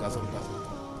എടുത്ത് കൊടുക്കാം.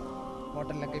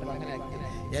 ഹോട്ടലിലൊക്കെ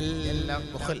എല്ലാം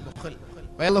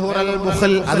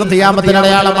അത് ഖിയാമത്തിന്റെ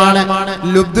അടയാളമാണ്.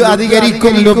 ലുബ്ദ്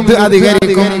അധികരിക്കും, ലുബ്ദ്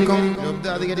അധികരിക്കും. ലുബ്ദ്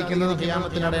അധികരിക്കുന്നത്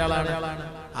ഖിയാമത്തിന്റെ അടയാളമാണ്.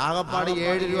 ആകപ്പാട്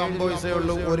 7 രൂപ 50 പൈസയേ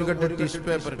ഉള്ളൂ ഒരു കെട്ട് ടിഷ്യൂ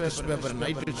പേപ്പർ.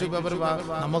 ഈ ടിഷ്യൂ പേപ്പർ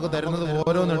നമുക്ക് തരുന്നത്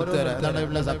ഓരോന്ന് എടുത്തു തരാം. അതാണ്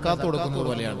ഇവിടെ സക്കാത്ത് കൊടുക്കുന്നത്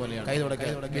പോലെയാണ്. കൈ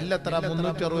തുടക്കാൻ ബില്ല് എത്ര?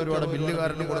 360 രൂപയുടെ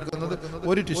ബില്ലുകാരന് കൊടുക്കുന്നത്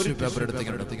ഒരു ടിഷ്യൂ പേപ്പർ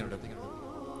എടുത്തിട്ടുണ്ട്.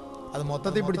 അത്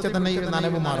മൊത്തത്തിൽ പിടിച്ചാൽ തന്നെ ഈ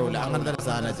നനവ് മാറൂല. അങ്ങനത്തെ ഒരു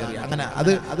സാധനം ചെറിയ അങ്ങനെ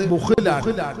അത് ബുഖിലാണ്,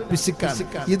 പിശുക്കാണ്.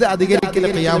 ഇത് അധികരിക്കൽ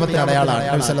ഖിയാമത്തിന്റെ അടയാളമാണ്.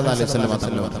 നബി സല്ലല്ലാഹു അലൈഹി വസല്ലം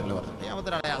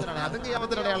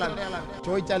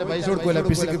ചോദിച്ചാൽ പൈസ കൊടുക്കൂല.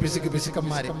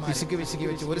 പിശുക്കന്മാര് പിശുക്കി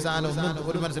വെച്ച് ഒരു സാധനം ഒന്നും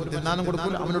ഒരു മനുഷ്യന് തിന്നാനും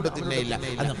കൊടുക്കൂല, അവനോട് തിന്നയില്ല.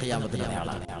 അത് ഖിയാമത്തിന്റെ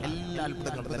അടയാളമാണ്. എല്ലാ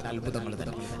അത്ഭുതങ്ങൾ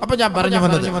തന്നെ. അപ്പൊ ഞാൻ പറഞ്ഞു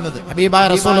വന്നത് ഹബീബായ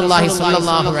റസൂലുള്ളാഹി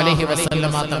സ്വല്ലല്ലാഹു അലൈഹി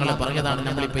വസല്ലം തങ്ങൾ പറഞ്ഞതാണ്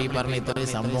നമ്മളിപ്പോ ഈ പറഞ്ഞ ഇത്രയും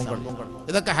സംഭവങ്ങൾ.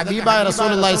 ഇതൊക്കെ ഹബീബായ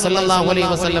റസൂലുള്ളാഹി സ്വല്ലല്ലാഹു അലൈഹി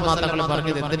വസല്ലം തങ്ങൾ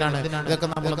പറഞ്ഞത് എന്തിനാണ്? ഇതൊക്കെ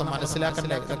നമ്മളൊക്കെ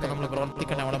മനസ്സിലാക്കണ്ടേ, ഇതൊക്കെ നമ്മൾ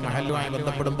പ്രവർത്തിക്കണം. നമ്മുടെ മഹല്ലുമായി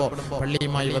ബന്ധപ്പെടുമ്പോ,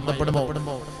 പള്ളിയുമായി ബന്ധപ്പെടുമ്പോ,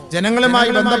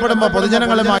 ജനങ്ങളുമായി ബന്ധപ്പെടുമ്പോ,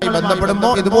 പൊതുജനങ്ങളുമായി ബന്ധപ്പെടുമ്പോ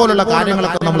ഇതുപോലുള്ള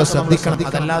കാര്യങ്ങളൊക്കെ നമ്മൾ ശ്രദ്ധിക്കണം.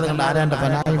 അതല്ലാതെ ആരാന്റെ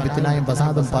പനായും വിത്തിനായും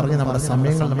ഫസാദും പറഞ്ഞ് നമ്മുടെ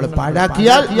സമയങ്ങൾ നമ്മൾ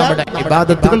പാഴാക്കിയാൽ നമ്മുടെ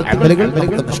ഇബാദത്തുകൾ അമലുകൾ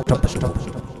നമുക്ക് നഷ്ടപ്പെട്ടു.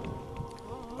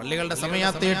 പള്ളികളുടെ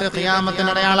സമയത്തേട്ട്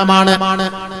ഖിയാമത്തിന്റെ അടയാളമാണ്.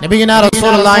 നബിയുനാ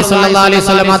റസൂലുള്ളാഹി സ്വല്ലല്ലാഹു അലൈഹി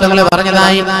വസല്ലം തങ്ങൾ പറഞ്ഞത്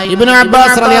പറഞ്ഞതായി ഇബ്നു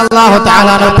അബ്ബാസ് റളിയല്ലാഹു തആല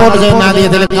റിപ്പോർട്ട് ചെയ്യുന്ന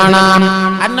ഹദീസിൽ കാണാം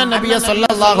അന്ന നബിയ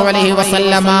സല്ലല്ലാഹു അലൈഹി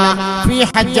വസല്ലമ ഫീ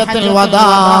ഹജ്ജത്തുൽ വദാ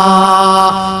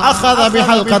അഖദ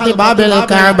ബിഹൽഖതി ബാബിൽ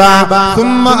കഅബ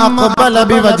ثم അഖബല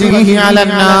ബിവജ്ഹിഹി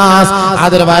അലന്നാസ്.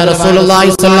 ആദരവായ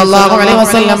റസൂലുള്ളാഹി സ്വല്ലല്ലാഹു അലൈഹി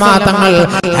വസല്ലമ തങ്ങൾ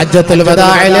ഹജ്ജത്തുൽ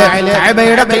വദാഇൽ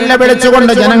കഅബയുടെ ഖില്ല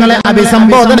പിടിച്ചുകൊണ്ട് ജനങ്ങളെ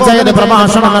അഭിസംബോധന ചെയ്ത്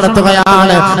പ്രഭാഷണം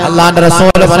നടത്തുകയാണ്. അല്ലാഹുവിന്റെ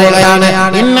റസൂൽ പറയുകയാണ്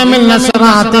ഇന്ന മിൻ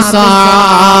അശ്റാത്തിസ്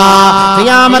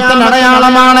ഖിയാമത്തിന്റെ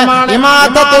അടയാളമാണ്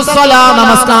ഇമാതത്തുസ് സ്വലാ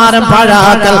നമസ്കാരം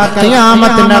പാഴാക്കൽ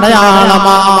ഖിയാമത്തിന്റെ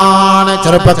അടയാളമാണ്.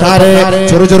 ചെറുപ്പക്കാരെ,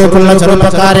 ചുറുചുറുക്കുള്ള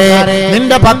ചെറുപ്പക്കാരെ,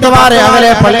 നിന്റെ 10 വാര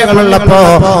അകലെ പള്ളികളുള്ളപ്പോ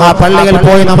ആ പള്ളിയിൽ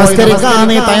പോയി നമസ്കരിക്കാൻ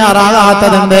നീ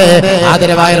തയ്യാറാകാത്തതെന്ത്?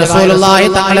 ആദരവായ റസൂലുള്ളാഹി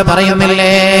തങ്ങളെ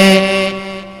പറയുന്നില്ലേ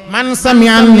من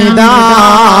سمع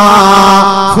النداء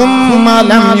ثم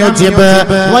لم يجب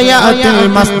ويأتي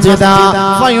المسجد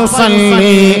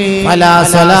فيصلي فلا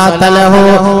صلاة له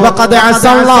وقد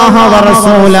عصى الله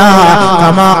ورسوله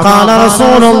كما قال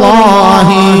رسول الله.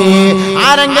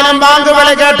 ആരെങ്കിലും ബാങ്ക്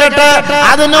വിളി കേട്ടിട്ട്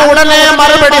അതിന് ഉടനെ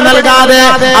മറുപടി നൽകാതെ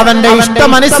അവന്റെ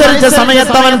ഇഷ്ടമനുസരിച്ച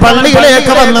സമയത്ത് അവൻ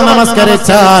പള്ളിയിലേക്ക് വന്ന്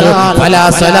നമസ്കരിച്ചാൽ ഫലാ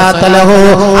സ്വലാത്ത ലഹു,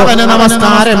 അവന്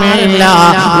നമസ്കാരമേ ഇല്ല.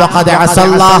 വഖദ്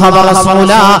അസല്ലാഹു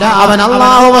വറസൂലഹു, അവൻ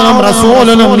അല്ലാഹുവിനും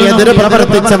റസൂലിനും എതിര്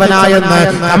പ്രവർത്തിച്ചവനായെന്ന്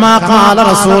കമാ ഖാല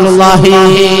റസൂലുള്ളാഹി.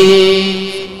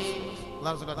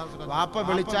 വാപ്പ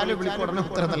വിളിച്ചാലും വിളിക്കുടനെ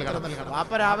ഉത്തരം നൽകണം.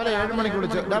 വാപ്പ രാവിലെ 7 മണിക്ക്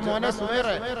വിളിച്ചു, എടാ മോനെ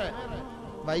സുഹൈറേ,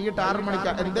 വൈകിട്ട് 6 മണിക്ക്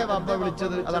എന്തേ വാപ്പ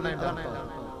വിളിച്ചത്? അതാണ് എന്റെ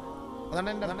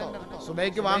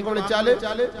സുബൈക്ക് ബാങ്ക് വിളിച്ചാൽ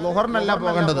ളുഹറിനല്ല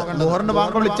പോകേണ്ടത്, ളുഹറിന്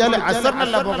ബാങ്ക് വിളിച്ചാൽ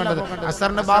അസറിനല്ല പോകേണ്ടത്,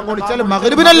 അസറിന് ബാങ്ക് വിളിച്ചാൽ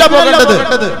മഗ്രിബിനല്ല പോകേണ്ടത്.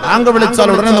 ബാങ്ക്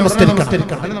വിളിച്ചാൽ ഉടനെ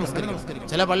നമസ്കരിക്കണം.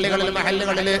 ചില പള്ളികളിൽ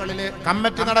മഹല്ലുകളിൽ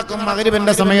കമ്മിറ്റി നടക്കും.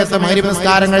 മഗ്രിബിന്റെ സമയത്ത് മഗ്രിബ്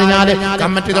നിസ്കാരം കഴിഞ്ഞാൽ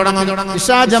കമ്മിറ്റി തുടങ്ങും.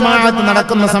 ഇശാ ജമാഅത്ത്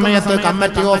നടക്കുന്ന സമയത്ത്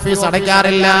കമ്മിറ്റി ഓഫീസ്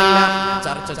അടയ്ക്കാറില്ല.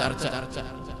 ചർച്ച.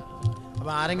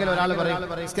 അപ്പൊ ആരെങ്കിലും ഒരാൾ പറയും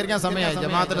നിസ്കരിക്കാൻ സമയമായി,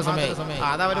 ജമാഅത്തിന്റെ സമയമായി,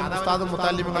 അതവരും ഉസ്താദും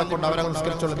മുത്താലിമികളെ കൊണ്ട് അവരെ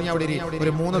നിസ്കരിച്ചോളൂ, നീ അവിടെ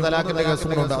ഒരു 3 തലാഖിന്റെ കേസും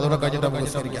കൂടെ ഉണ്ട്, അതോടെ കഴിഞ്ഞിട്ട് നമുക്ക്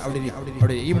നിസ്കരിക്കാം.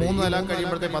 അവിടെ ഈ 3 തലാഖ്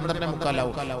കഴിയുമ്പോഴത്തേക്ക്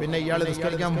 12:45 പിന്നെ ഇയാൾ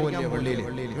നിസ്കരിക്കാൻ പോയില്ലേ പള്ളിയിൽ.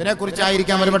 ഇതിനെ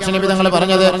കുറിച്ചായിരിക്കാം ഒരുപക്ഷെ നബി തങ്ങൾ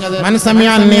പറഞ്ഞത് മൻ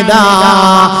സമിഅ നിദാ,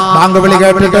 ബാങ്ക് വിളി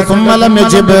കേട്ടിട്ട് സുമ്മ ലം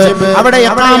യജിബ്, അവിടെ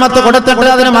ഇഖാമത്ത് കൊടുത്തിട്ട്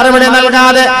അതിന് മറുപടി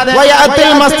നൽകാതെ വയഅത്തിൽ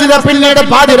മസ്ജിദ, പിന്നീട്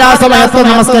പാതിരാ സമയത്ത്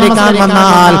നമസ്കരിക്കാൻ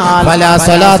വന്നാൽ ഫലാ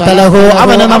സ്വലാത്ത ലഹു,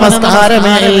 അവന്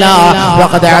നമസ്കാരമേ ഇല്ല.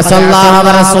 വഖദ് അസല്ലാഹു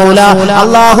വറസൂലഹു,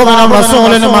 അല്ലാഹുവിനും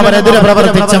റസൂലിനും അവരെതിരെ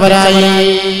പ്രവർത്തിച്ചവരായി.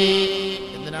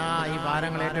 എന്തിനാ ഈ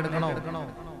ഭാരങ്ങൾ ഏറ്റെടുക്കണോ?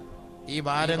 ഈ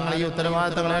ഭാരങ്ങൾ, ഈ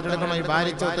ഉത്തരവാദിത്തങ്ങൾ ഏറ്റെടുക്കണോ? ഈ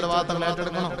ഭാരിച്ച ഉത്തരവാദിത്തങ്ങൾ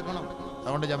ഏറ്റെടുക്കണോ?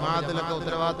 അതുകൊണ്ട് ജമാഅത്തിലൊക്കെ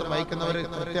ഉത്തരവാദിത്തം വഹിക്കുന്നവർ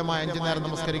കൃത്യമായി 5 നേരം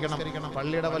നമസ്കരിക്കണം.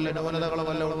 പള്ളിയുടെ വല്ല ന്യൂനതകളോ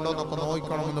വല്ല ഉണ്ടോ എന്നൊക്കെ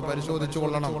നോക്കണം, ഒന്ന് പരിശോധിച്ചു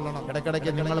കൊള്ളണം.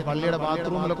 ഇടയ്ക്കിടയ്ക്ക് നിങ്ങൾ പള്ളിയുടെ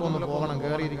ബാത്റൂമിലൊക്കെ ഒന്ന് പോകണം,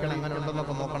 കയറിയിരിക്കണം, എങ്ങനെ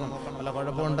ഉണ്ടെന്നൊക്കെ നോക്കണം. വല്ല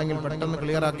കുഴപ്പമുണ്ടെങ്കിൽ പെട്ടെന്ന്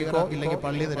ക്ലിയർ ആക്കിക്കോ, ഇല്ലെങ്കിൽ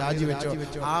പള്ളിയിൽ രാജിവെച്ചോ.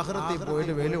 ആഖിറത്തിൽ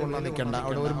പോയിട്ട് വെയിൽ കൊള്ളാൻ നിൽക്കണ്ട.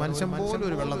 അവിടെ ഒരു മനുഷ്യൻ പോലും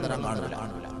ഒരു വെള്ളം തരാൻ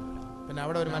കാണില്ല. പിന്നെ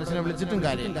അവിടെ ഒരു മനുഷ്യനെ വിളിച്ചിട്ടും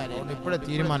കാര്യമില്ല. അതുകൊണ്ട് ഇപ്പോഴേ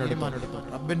തീരുമാനം എടുക്കും.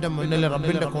 റബ്ബിന്റെ മുന്നിൽ,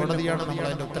 റബ്ബിന്റെ കോടതിയാണ്, നമ്മൾ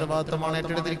അതിന്റെ ഉത്തരവാദിത്തമാണ്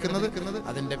ഏറ്റെടുത്തിരിക്കുന്നത്.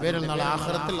 അതിന്റെ പേരിൽ നാളെ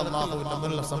ആഖിറത്തിൽ അല്ലാഹുവിന്റെ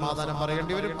മുന്നിൽ സമാധാനം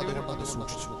പറയേണ്ടി വരും. അതുകൊണ്ട് അത്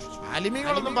സൂക്ഷിച്ചു.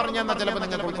 ആലിമീങ്ങളൊന്നും പറഞ്ഞാൽ ചിലപ്പോൾ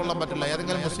നിങ്ങൾക്ക് ഉൾക്കൊള്ളാൻ പറ്റില്ല.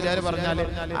 ഏതെങ്കിലും മുസ്ലിയാർ പറഞ്ഞാൽ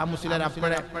ആ മുസ്ലിയാർ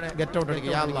അപ്പോഴേ ഗെറ്റ് ഔട്ട്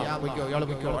അടിക്കുക, യാ അല്ലാഹ് പൊയ്ക്കോ, ഇയാൾ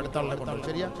പൊയ്ക്കോ, അടുത്ത ആളെ കൊണ്ടു.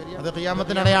 ശരിയാ? അത്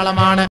ഖിയാമത്തിന്റെ അടയാളമാണ്.